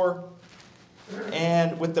 1904.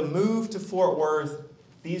 And with the move to Fort Worth,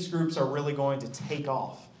 these groups are really going to take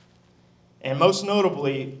off. And most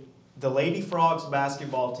notably, the Lady Frogs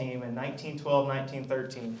basketball team in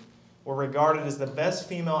 1912-1913 were regarded as the best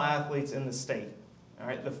female athletes in the state. All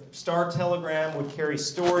right, the Star-Telegram would carry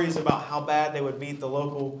stories about how bad they would beat the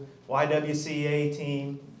local YWCA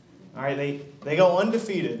team. All right, they go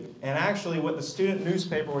undefeated. And actually what the student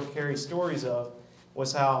newspaper would carry stories of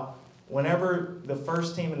was how whenever the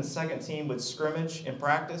first team and the second team would scrimmage in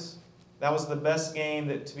practice, that was the best game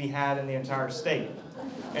to be had in the entire state.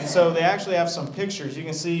 And so they actually have some pictures. You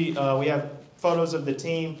can see we have photos of the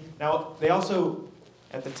team. Now, they also,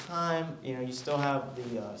 at the time, you still have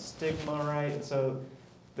the stigma, right? And so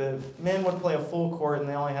the men would play a full court, and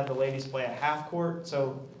they only had the ladies play a half court.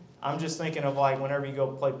 So I'm just thinking of like whenever you go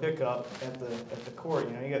play pickup at the court,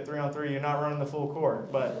 you get 3-on-3, you're not running the full court.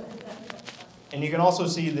 And you can also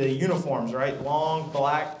see the uniforms, right? Long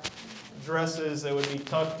black dresses that would be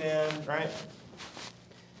tucked in, right?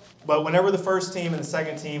 But whenever the first team and the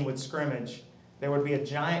second team would scrimmage, there would be a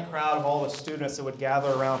giant crowd of all the students that would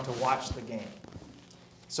gather around to watch the game.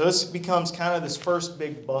 So this becomes kind of this first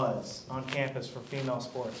big buzz on campus for female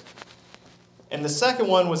sports. And the second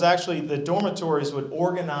one was actually the dormitories would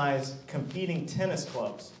organize competing tennis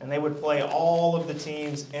clubs, and they would play all of the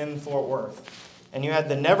teams in Fort Worth. And you had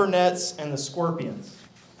the Nevernets and the Scorpions.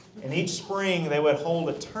 And each spring they would hold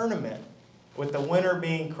a tournament with the winner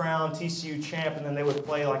being crowned TCU champ, and then they would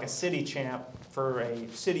play like a city champ for a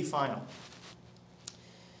city final.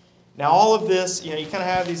 Now all of this, you kind of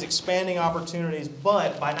have these expanding opportunities,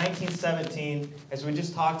 but by 1917, as we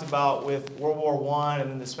just talked about with World War I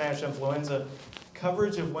and then the Spanish influenza,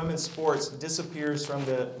 coverage of women's sports disappears from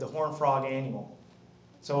the Horned Frog Annual.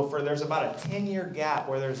 So there's about a 10-year gap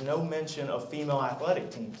where there's no mention of female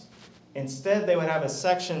athletic teams. Instead, they would have a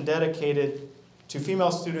section dedicated to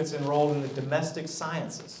female students enrolled in the domestic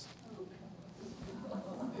sciences.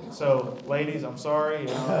 So, ladies, I'm sorry,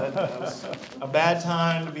 that was a bad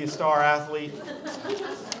time to be a star athlete.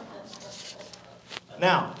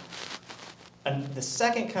 Now, the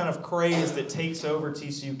second kind of craze that takes over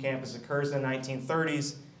TCU campus occurs in the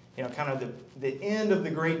 1930s, kind of the end of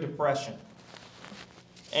the Great Depression.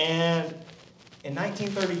 And in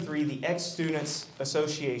 1933, the Ex-Students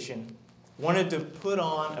Association wanted to put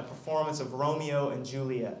on a performance of Romeo and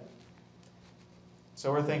Juliet.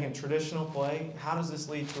 So we're thinking traditional play. How does this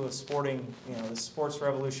lead to a the sports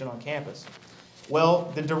revolution on campus?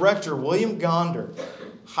 Well, the director, William Gonder,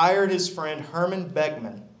 hired his friend Hermann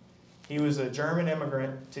Beckmann. He was a German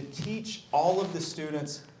immigrant to teach all of the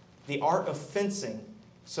students the art of fencing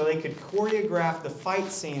so they could choreograph the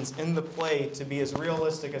fight scenes in the play to be as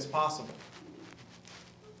realistic as possible.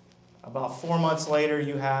 About 4 months later,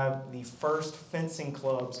 you have the first fencing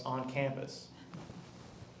clubs on campus.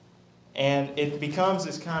 And it becomes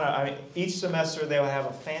this kind of, each semester they would have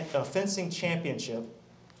a fencing championship.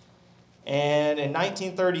 And in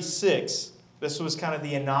 1936, this was kind of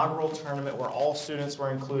the inaugural tournament where all students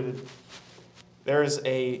were included.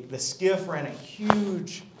 The Skiff ran a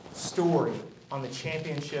huge story on the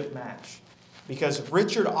championship match because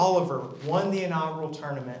Richard Oliver won the inaugural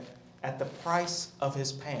tournament at the price of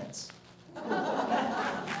his pants.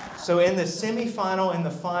 So in the semifinal and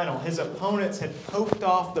the final, his opponents had poked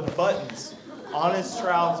off the buttons on his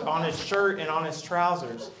shirt and on his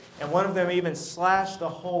trousers. And one of them even slashed a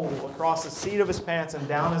hole across the seat of his pants and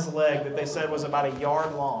down his leg that they said was about a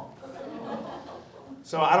yard long.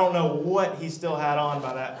 So I don't know what he still had on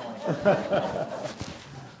by that point.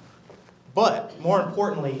 But more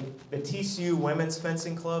importantly, the TCU women's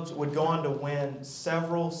fencing clubs would go on to win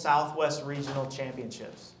several Southwest regional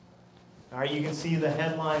championships. All right, you can see the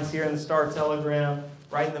headlines here in the Star-Telegram,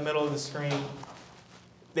 right in the middle of the screen.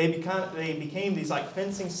 They became these like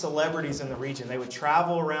fencing celebrities in the region. They would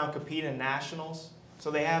travel around, compete in nationals.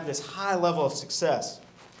 So they have this high level of success.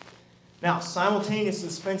 Now, simultaneous to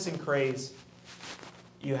this fencing craze,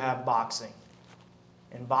 you have boxing.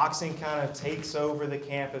 And boxing kind of takes over the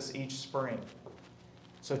campus each spring.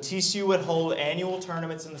 So TCU would hold annual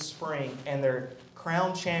tournaments in the spring, and their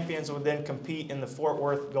crowned champions would then compete in the Fort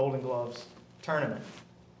Worth Golden Gloves tournament.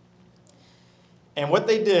 And what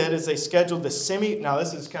they did is they scheduled the now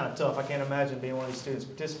this is kind of tough. I can't imagine being one of these students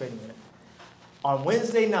participating in it. On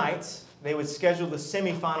Wednesday nights, they would schedule the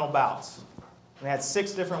semifinal bouts. And they had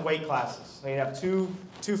 6 different weight classes. They'd have two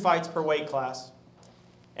fights per weight class.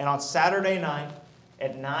 And on Saturday night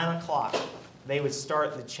at 9 o'clock, they would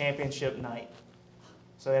start the championship night.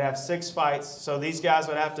 So they'd have 6 fights. So these guys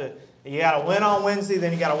would have to, you got to win on Wednesday,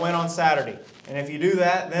 then you got to win on Saturday. And if you do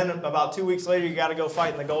that, then about 2 weeks later, you got to go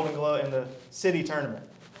fight in the Golden Glove in the city tournament.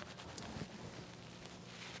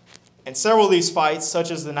 And several of these fights, such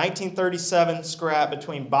as the 1937 scrap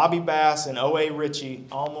between Bobby Bass and O.A. Ritchie,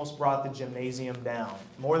 almost brought the gymnasium down.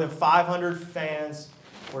 More than 500 fans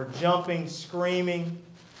were jumping, screaming,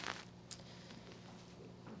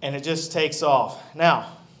 and it just takes off.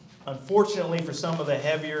 Now, unfortunately for some of the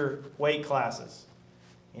heavier weight classes,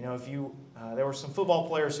 you know, there were some football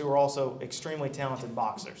players who were also extremely talented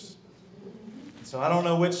boxers. So I don't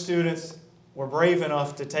know which students were brave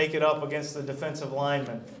enough to take it up against the defensive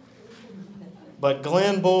lineman. But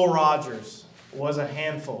Glenn Bull Rogers was a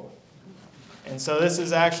handful. And so this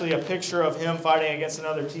is actually a picture of him fighting against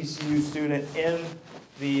another TCU student in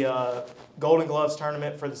the Golden Gloves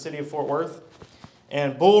tournament for the city of Fort Worth.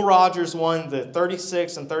 And Bull Rogers won the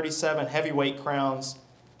 36 and 37 heavyweight crowns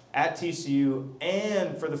at TCU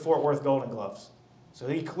and for the Fort Worth Golden Gloves. So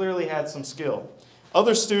he clearly had some skill.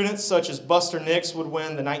 Other students, such as Buster Nix, would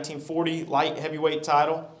win the 1940 light heavyweight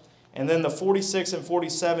title. And then the 46 and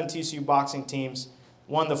 47 TCU boxing teams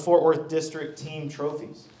won the Fort Worth District team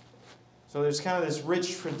trophies. So there's kind of this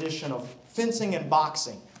rich tradition of fencing and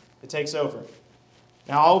boxing that takes over.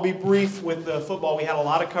 Now, I'll be brief with the football. We had a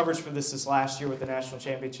lot of coverage for this last year with the national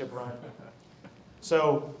championship run.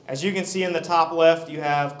 So, as you can see in the top left, you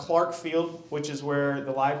have Clark Field, which is where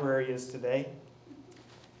the library is today.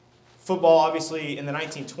 Football, obviously, in the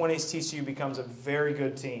 1920s, TCU becomes a very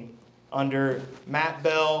good team under Matt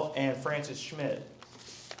Bell and Francis Schmidt.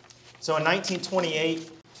 So in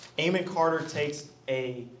 1928, Amon Carter takes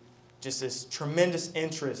just this tremendous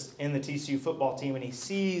interest in the TCU football team, and he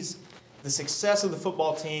sees the success of the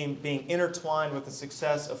football team being intertwined with the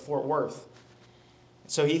success of Fort Worth.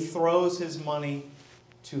 So he throws his money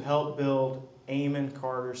to help build Amon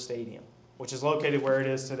Carter Stadium, which is located where it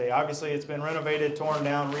is today. Obviously, it's been renovated, torn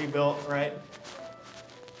down, rebuilt, right?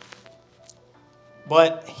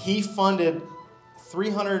 But he funded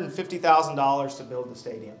 $350,000 to build the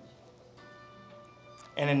stadium.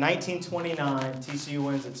 And in 1929, TCU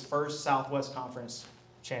wins its first Southwest Conference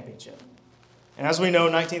championship. And as we know,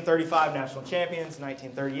 1935 national champions,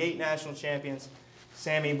 1938 national champions,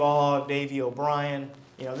 Sammy Baugh, Davey O'Brien.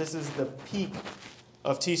 You know, this is the peak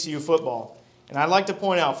of TCU football. And I'd like to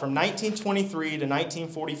point out, from 1923 to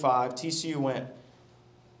 1945, TCU went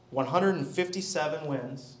 157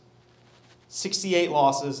 wins, 68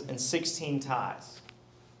 losses, and 16 ties.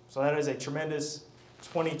 So that is a tremendous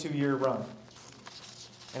 22-year run.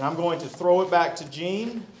 And I'm going to throw it back to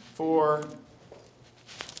Gene for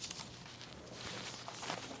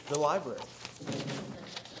the library.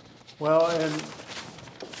 Well, and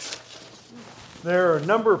there are a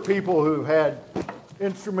number of people who had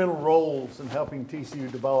instrumental roles in helping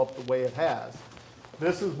TCU develop the way it has.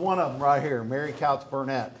 This is one of them right here, Mary Couts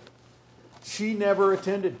Burnett. She never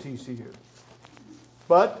attended TCU,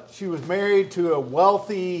 but she was married to a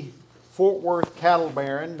wealthy Fort Worth cattle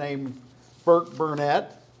baron named Burt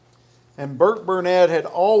Burnett. And Burt Burnett had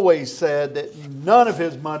always said that none of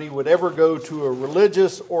his money would ever go to a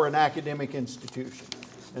religious or an academic institution,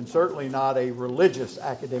 and certainly not a religious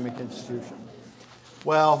academic institution.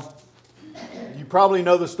 Well, you probably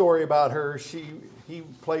know the story about her. He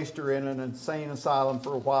placed her in an insane asylum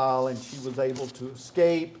for a while, and she was able to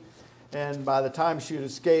escape. And by the time she had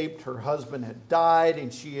escaped, her husband had died,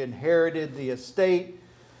 and she inherited the estate.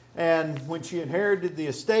 And when she inherited the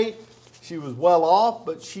estate, she was well off,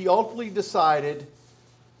 but she ultimately decided,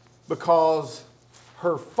 because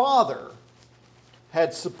her father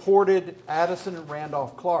had supported Addison and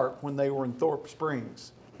Randolph Clark when they were in Thorpe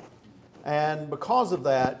Springs. And because of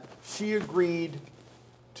that, she agreed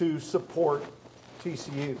to support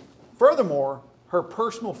TCU. Furthermore, her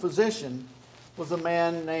personal physician was a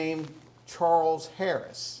man named Charles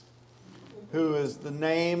Harris, who is the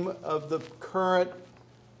name of the current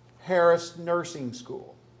Harris Nursing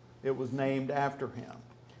School. It was named after him.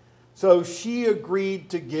 So she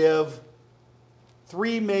agreed to give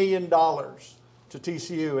 $3 million to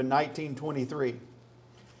TCU in 1923.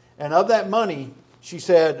 And of that money, she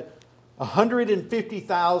said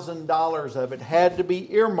 $150,000 of it had to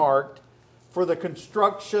be earmarked for the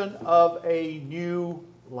construction of a new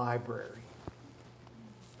library.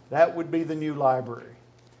 That would be the new library.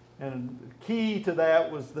 And the key to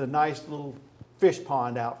that was the nice little fish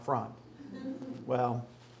pond out front. Well,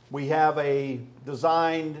 we have a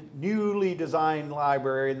newly designed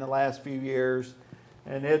library in the last few years,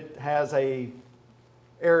 and it has a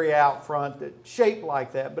area out front that's shaped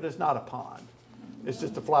like that, but it's not a pond. It's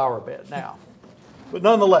just a flower bed now. But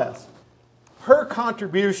nonetheless, her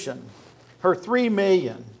contribution, her $3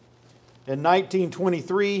 million in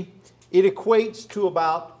 1923, it equates to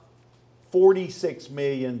about $46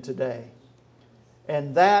 million today.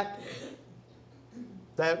 And that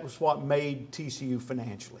was what made TCU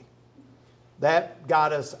financially. That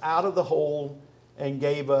got us out of the hole and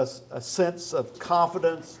gave us a sense of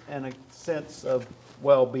confidence and a sense of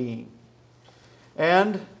well-being.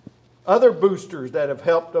 And other boosters that have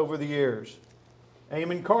helped over the years.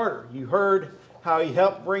 Amon Carter, you heard how he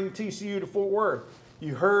helped bring TCU to Fort Worth.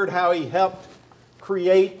 You heard how he helped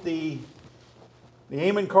create the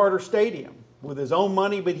Amon Carter Stadium with his own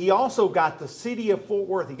money, but he also got the city of Fort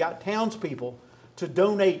Worth, he got townspeople to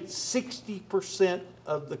donate 60%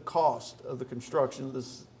 of the cost of the construction of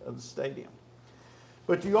the stadium.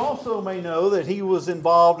 But you also may know that he was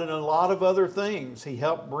involved in a lot of other things. He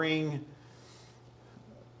helped bring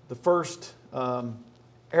the first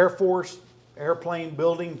Air Force airplane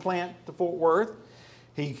building plant to Fort Worth.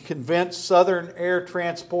 He convinced Southern Air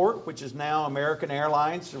Transport, which is now American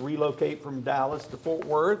Airlines, to relocate from Dallas to Fort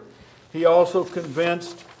Worth. He also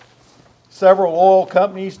convinced several oil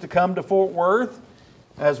companies to come to Fort Worth,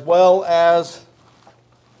 as well as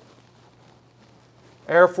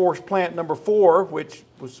Air Force Plant Number 4, which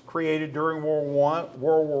was created during World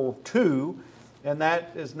War II, and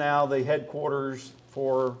that is now the headquarters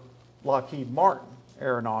for Lockheed Martin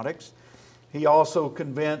Aeronautics. He also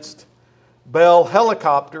convinced Bell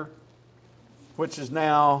Helicopter, which is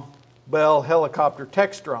now Bell Helicopter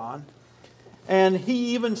Textron, and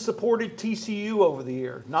he even supported TCU over the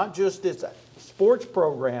years, not just its sports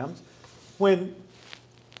programs. When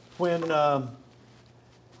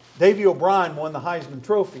Davy O'Brien won the Heisman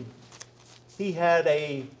Trophy, he had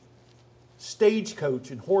a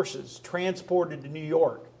stagecoach and horses transported to New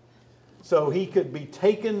York so he could be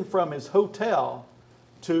taken from his hotel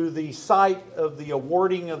to the site of the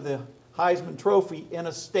awarding of the Heisman Trophy in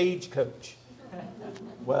a stagecoach.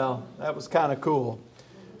 Well, that was kind of cool.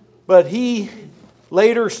 But he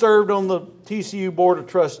later served on the TCU Board of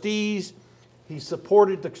Trustees. He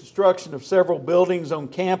supported the construction of several buildings on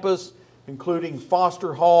campus, including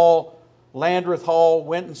Foster Hall, Landreth Hall,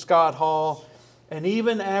 Winton Scott Hall, and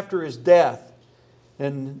even after his death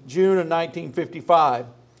in June of 1955,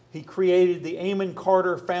 he created the Amon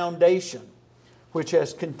Carter Foundation, which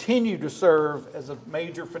has continued to serve as a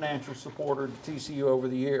major financial supporter to TCU over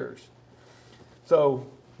the years. So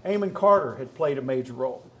Amon Carter had played a major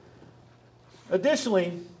role.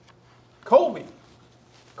 Additionally, Colby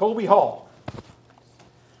Hall.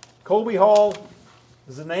 Colby Hall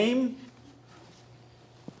is a name,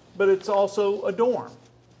 but it's also a dorm.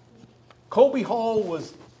 Colby Hall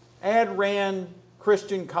was Adran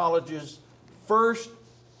Christian College's first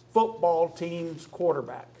football team's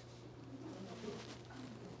quarterback.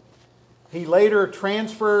 He later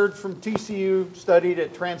transferred from TCU, studied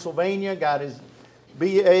at Transylvania, got his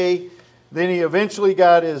BA, then he eventually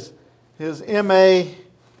got his MA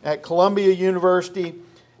at Columbia University,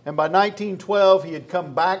 and by 1912 he had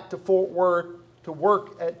come back to Fort Worth to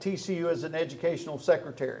work at TCU as an educational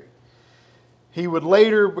secretary. He would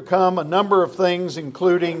later become a number of things,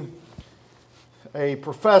 including a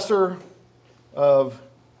professor of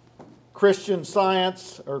Christian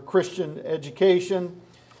science or Christian education.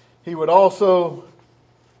 He would also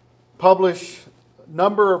publish a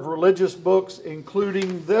number of religious books,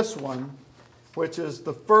 including this one, which is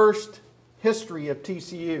the first history of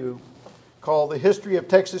TCU, called The History of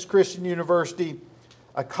Texas Christian University,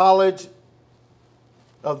 a college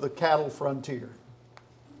of the cattle frontier.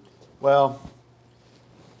 Well,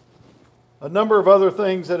 a number of other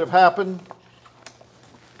things that have happened,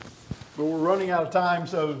 but we're running out of time,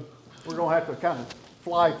 so we're going to have to kind of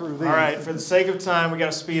fly through these. All right, for the sake of time, we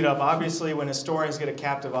got to speed up. Obviously, when historians get a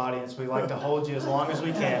captive audience, we like to hold you as long as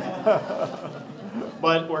we can.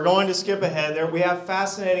 But we're going to skip ahead there. We have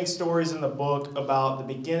fascinating stories in the book about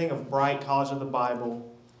the beginning of Bright College of the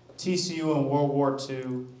Bible, TCU in World War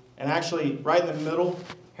II, and actually right in the middle,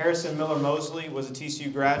 Harrison Miller Mosley was a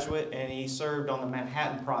TCU graduate, and he served on the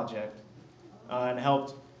Manhattan Project and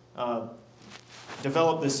helped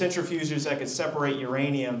develop the centrifuges that could separate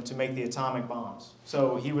uranium to make the atomic bombs.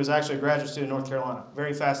 So he was actually a graduate student in North Carolina.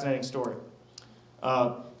 Very fascinating story.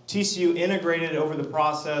 TCU integrated over the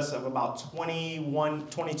process of about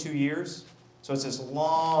 22 years. So it's this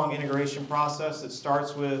long integration process that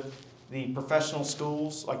starts with the professional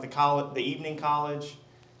schools, like the evening college,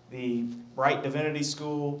 the Wright Divinity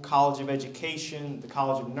School, College of Education, the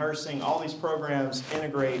College of Nursing, all these programs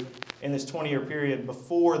integrate in this 20-year period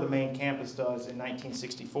before the main campus does in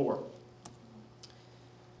 1964.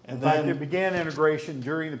 And In fact, then, it began integration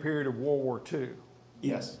during the period of World War II.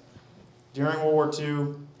 yes, during World War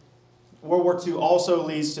II. World War II also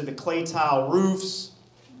leads to the clay tile roofs,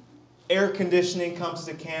 air conditioning comes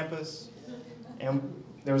to campus, and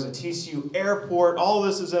there was a TCU airport. All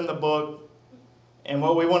this is in the book. And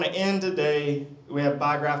what we want to end today, we have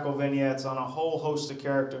biographical vignettes on a whole host of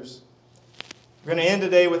characters. We're going to end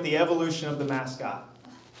today with the evolution of the mascot.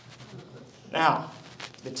 Now,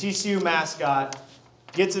 the TCU mascot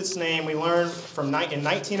gets its name, we learned in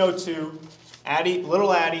 1902,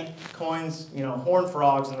 Little Addie coins, horned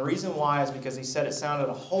frogs, and the reason why is because he said it sounded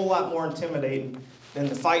a whole lot more intimidating than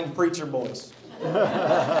the fighting preacher boys.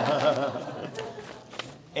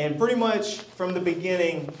 And pretty much from the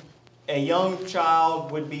beginning, a young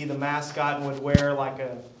child would be the mascot and would wear like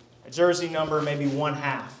a jersey number, maybe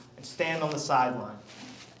 1/2, and stand on the sideline.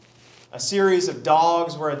 A series of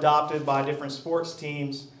dogs were adopted by different sports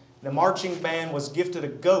teams. The marching band was gifted a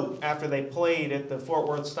goat after they played at the Fort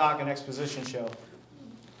Worth Stock and Exposition Show.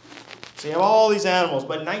 So you have all these animals.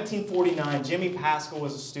 But in 1949, Jimmy Paschal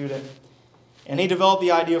was a student, and he developed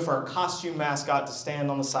the idea for a costume mascot to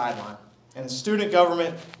stand on the sideline. And the student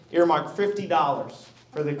government earmarked $50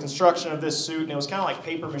 for the construction of this suit, and it was kind of like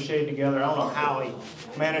paper mache together. I don't know how he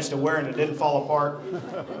managed to wear it and it didn't fall apart.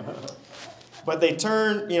 But they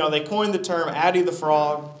coined the term Addie the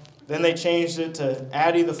Frog. Then they changed it to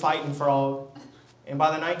Addie the Fighting Frog. And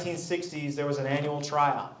by the 1960s, there was an annual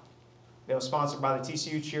tryout. It was sponsored by the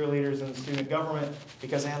TCU cheerleaders and the student government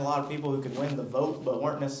because they had a lot of people who could win the vote but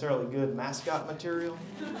weren't necessarily good mascot material.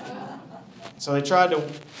 So they tried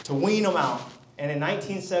to wean them out. And in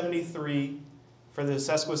 1973, for the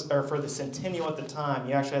centennial at the time,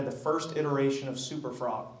 you actually had the first iteration of Super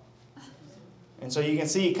Frog. And so you can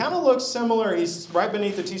see he kind of looks similar. He's right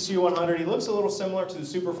beneath the TCU 100. He looks a little similar to the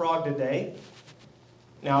Super Frog today.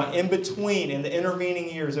 Now, in the intervening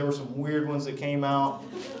years, there were some weird ones that came out.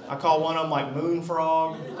 I call one of them like Moon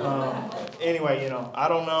Frog. Anyway, I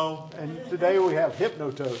don't know. And today we have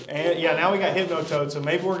Hypnotoad. And yeah, now we got Hypnotoad, so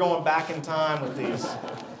maybe we're going back in time with these.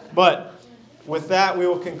 But with that, we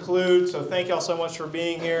will conclude. So thank y'all so much for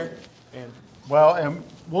being here. And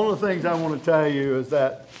one of the things I want to tell you is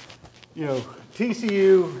that,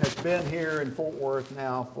 TCU has been here in Fort Worth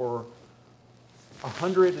now for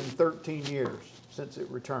 113 years since it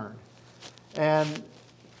returned. And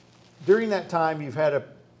during that time, you've had a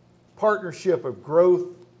partnership of growth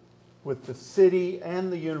with the city and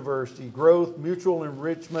the university, growth, mutual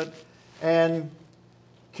enrichment, and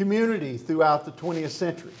community throughout the 20th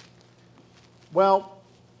century. Well,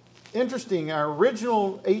 interesting, our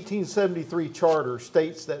original 1873 charter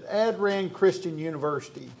states that Adran Christian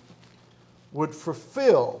University would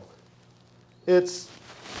fulfill its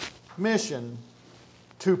mission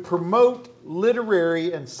to promote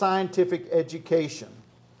literary and scientific education.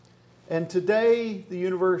 And today, the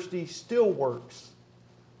university still works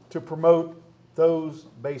to promote those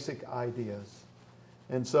basic ideas.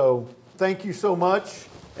 And so, thank you so much.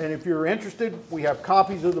 And if you're interested, we have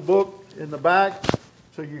copies of the book in the back,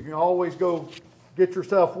 so you can always go get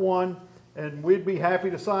yourself one. And we'd be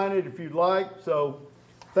happy to sign it if you'd like. So,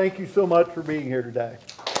 thank you so much for being here today.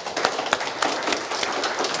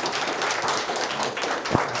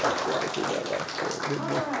 All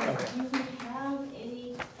right, do we have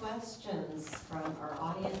any questions from our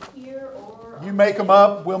audience here or? You make them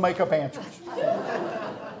up, we'll make up answers. Okay, go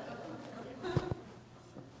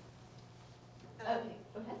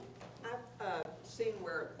ahead. I've seen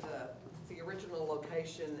where the original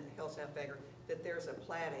location, Hill South Baker, that there's a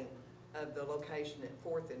platting of the location at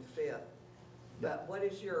 4th and 5th. But what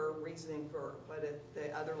is your reasoning for the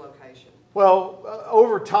other location? Well,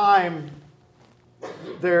 over time,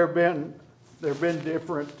 there have been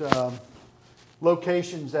different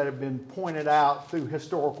locations that have been pointed out through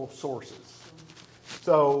historical sources.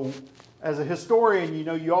 So, as a historian,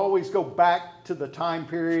 you always go back to the time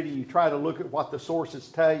period and you try to look at what the sources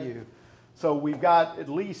tell you. So we've got at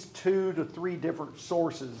least 2 to 3 different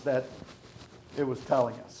sources that it was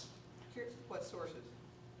telling us. Here's what sources?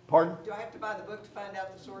 Pardon? Do I have to buy the book to find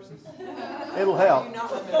out the sources? It'll help. Do you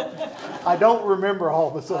not remember? I don't remember all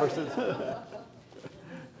the sources.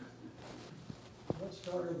 What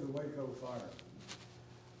started the Waco fire?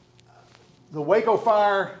 The Waco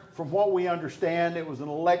fire, from what we understand, it was an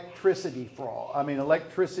electricity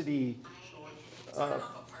electricity.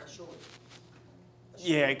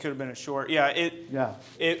 Yeah, it could have been a short. Yeah, Yeah.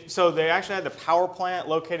 So they actually had the power plant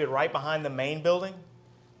located right behind the main building.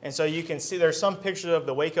 And so you can see, there's some pictures of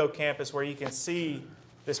the Waco campus where you can see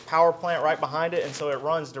this power plant right behind it, and so it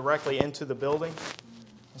runs directly into the building.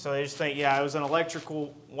 And so they just think, yeah, it was an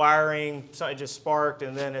electrical wiring, something just sparked,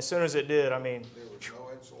 and then as soon as it did, I mean, There was no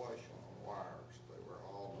insulation on wires. They were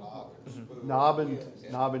all Knob and,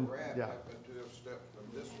 Rat yeah. happened to have stepped from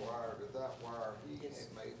this wire to that wire, it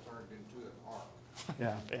may have turned into an arc.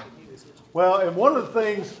 Yeah. Well, and one of the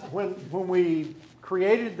things, when we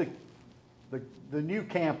created the new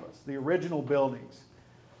campus, the original buildings,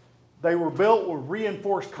 they were built with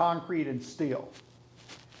reinforced concrete and steel.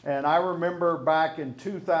 And I remember back in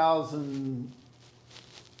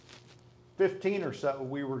 2015 or so,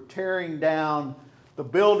 we were tearing down the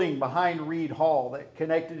building behind Reed Hall that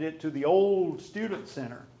connected it to the old student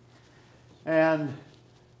center. And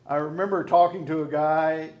I remember talking to a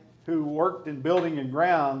guy who worked in building and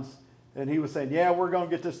grounds, and he was saying, yeah, we're going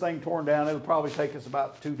to get this thing torn down. It'll probably take us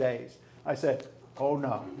about 2 days. I said, oh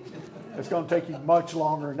no, it's going to take you much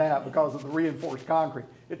longer than that because of the reinforced concrete.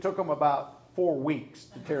 It took them about 4 weeks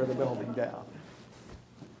to tear the building down.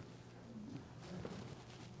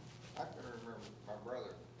 I can remember my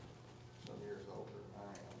brother, some years older than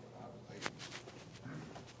I am, but I was 8.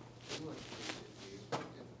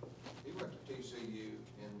 He went to TCU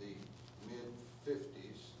in the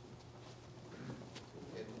mid-50s.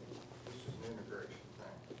 And this is an integration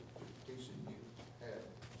thing. TCU had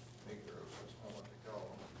Negroes, that's not what they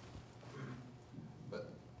call them.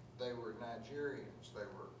 But they were Nigerians, they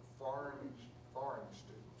were foreign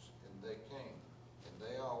students, and they came, and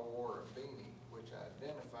they all wore a beanie, which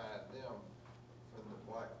identified them from the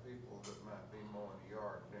black people that might be mowing the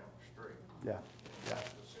yard down the street. Yeah, And that's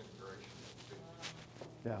this integration of people.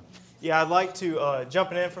 yeah. yeah, I'd like to,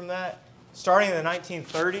 jumping in from that, starting in the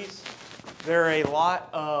 1930s, there are a lot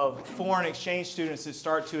of foreign exchange students that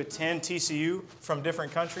start to attend TCU from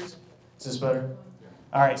different countries. Is this better?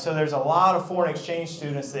 All right, so there's a lot of foreign exchange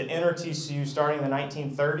students that enter TCU starting in the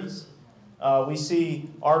 1930s. We see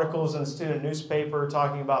articles in the student newspaper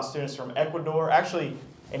talking about students from Ecuador. Actually,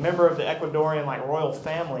 a member of the Ecuadorian royal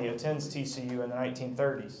family attends TCU in the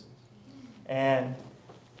 1930s. And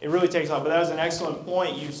it really takes off. But that was an excellent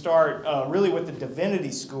point. You start really with the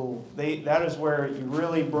divinity school. That is where you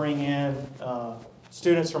really bring in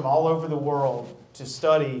students from all over the world to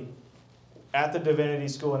study at the divinity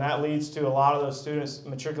school, and that leads to a lot of those students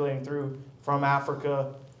matriculating through from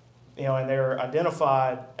Africa, and they're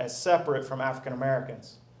identified as separate from African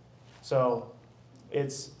Americans. So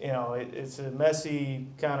it's it's a messy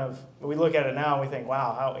kind of. We look at it now and we think,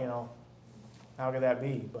 wow, how could that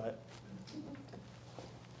be? But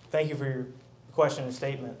thank you for your question and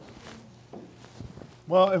statement.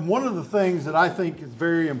 Well, and one of the things that I think is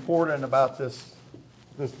very important about this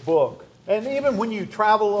book, and even when you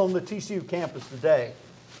travel on the TCU campus today,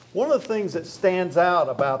 one of the things that stands out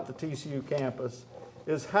about the TCU campus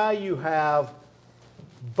is how you have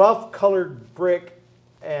buff-colored brick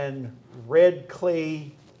and red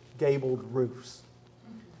clay gabled roofs.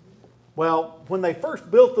 Well, when they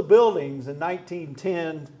first built the buildings in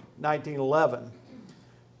 1910, 1911,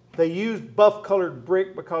 they used buff-colored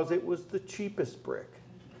brick because it was the cheapest brick.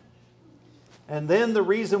 And then the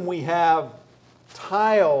reason we have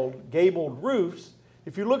tiled gabled roofs,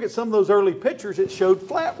 if you look at some of those early pictures, it showed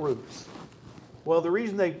flat roofs. Well, the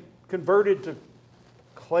reason they converted to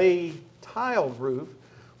clay tiled roof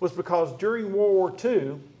was because during World War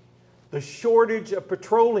II, the shortage of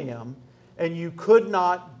petroleum, and you could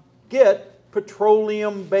not get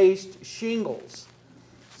petroleum-based shingles.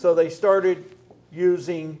 So they started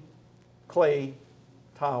using clay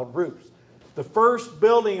tiled roofs. The first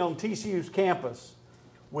building on TCU's campus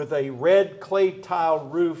with a red clay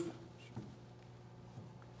tiled roof,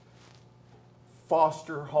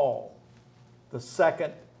 Foster Hall, the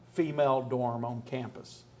second female dorm on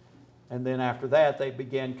campus. And then after that, they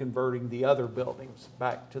began converting the other buildings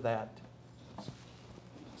back to that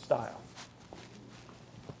style.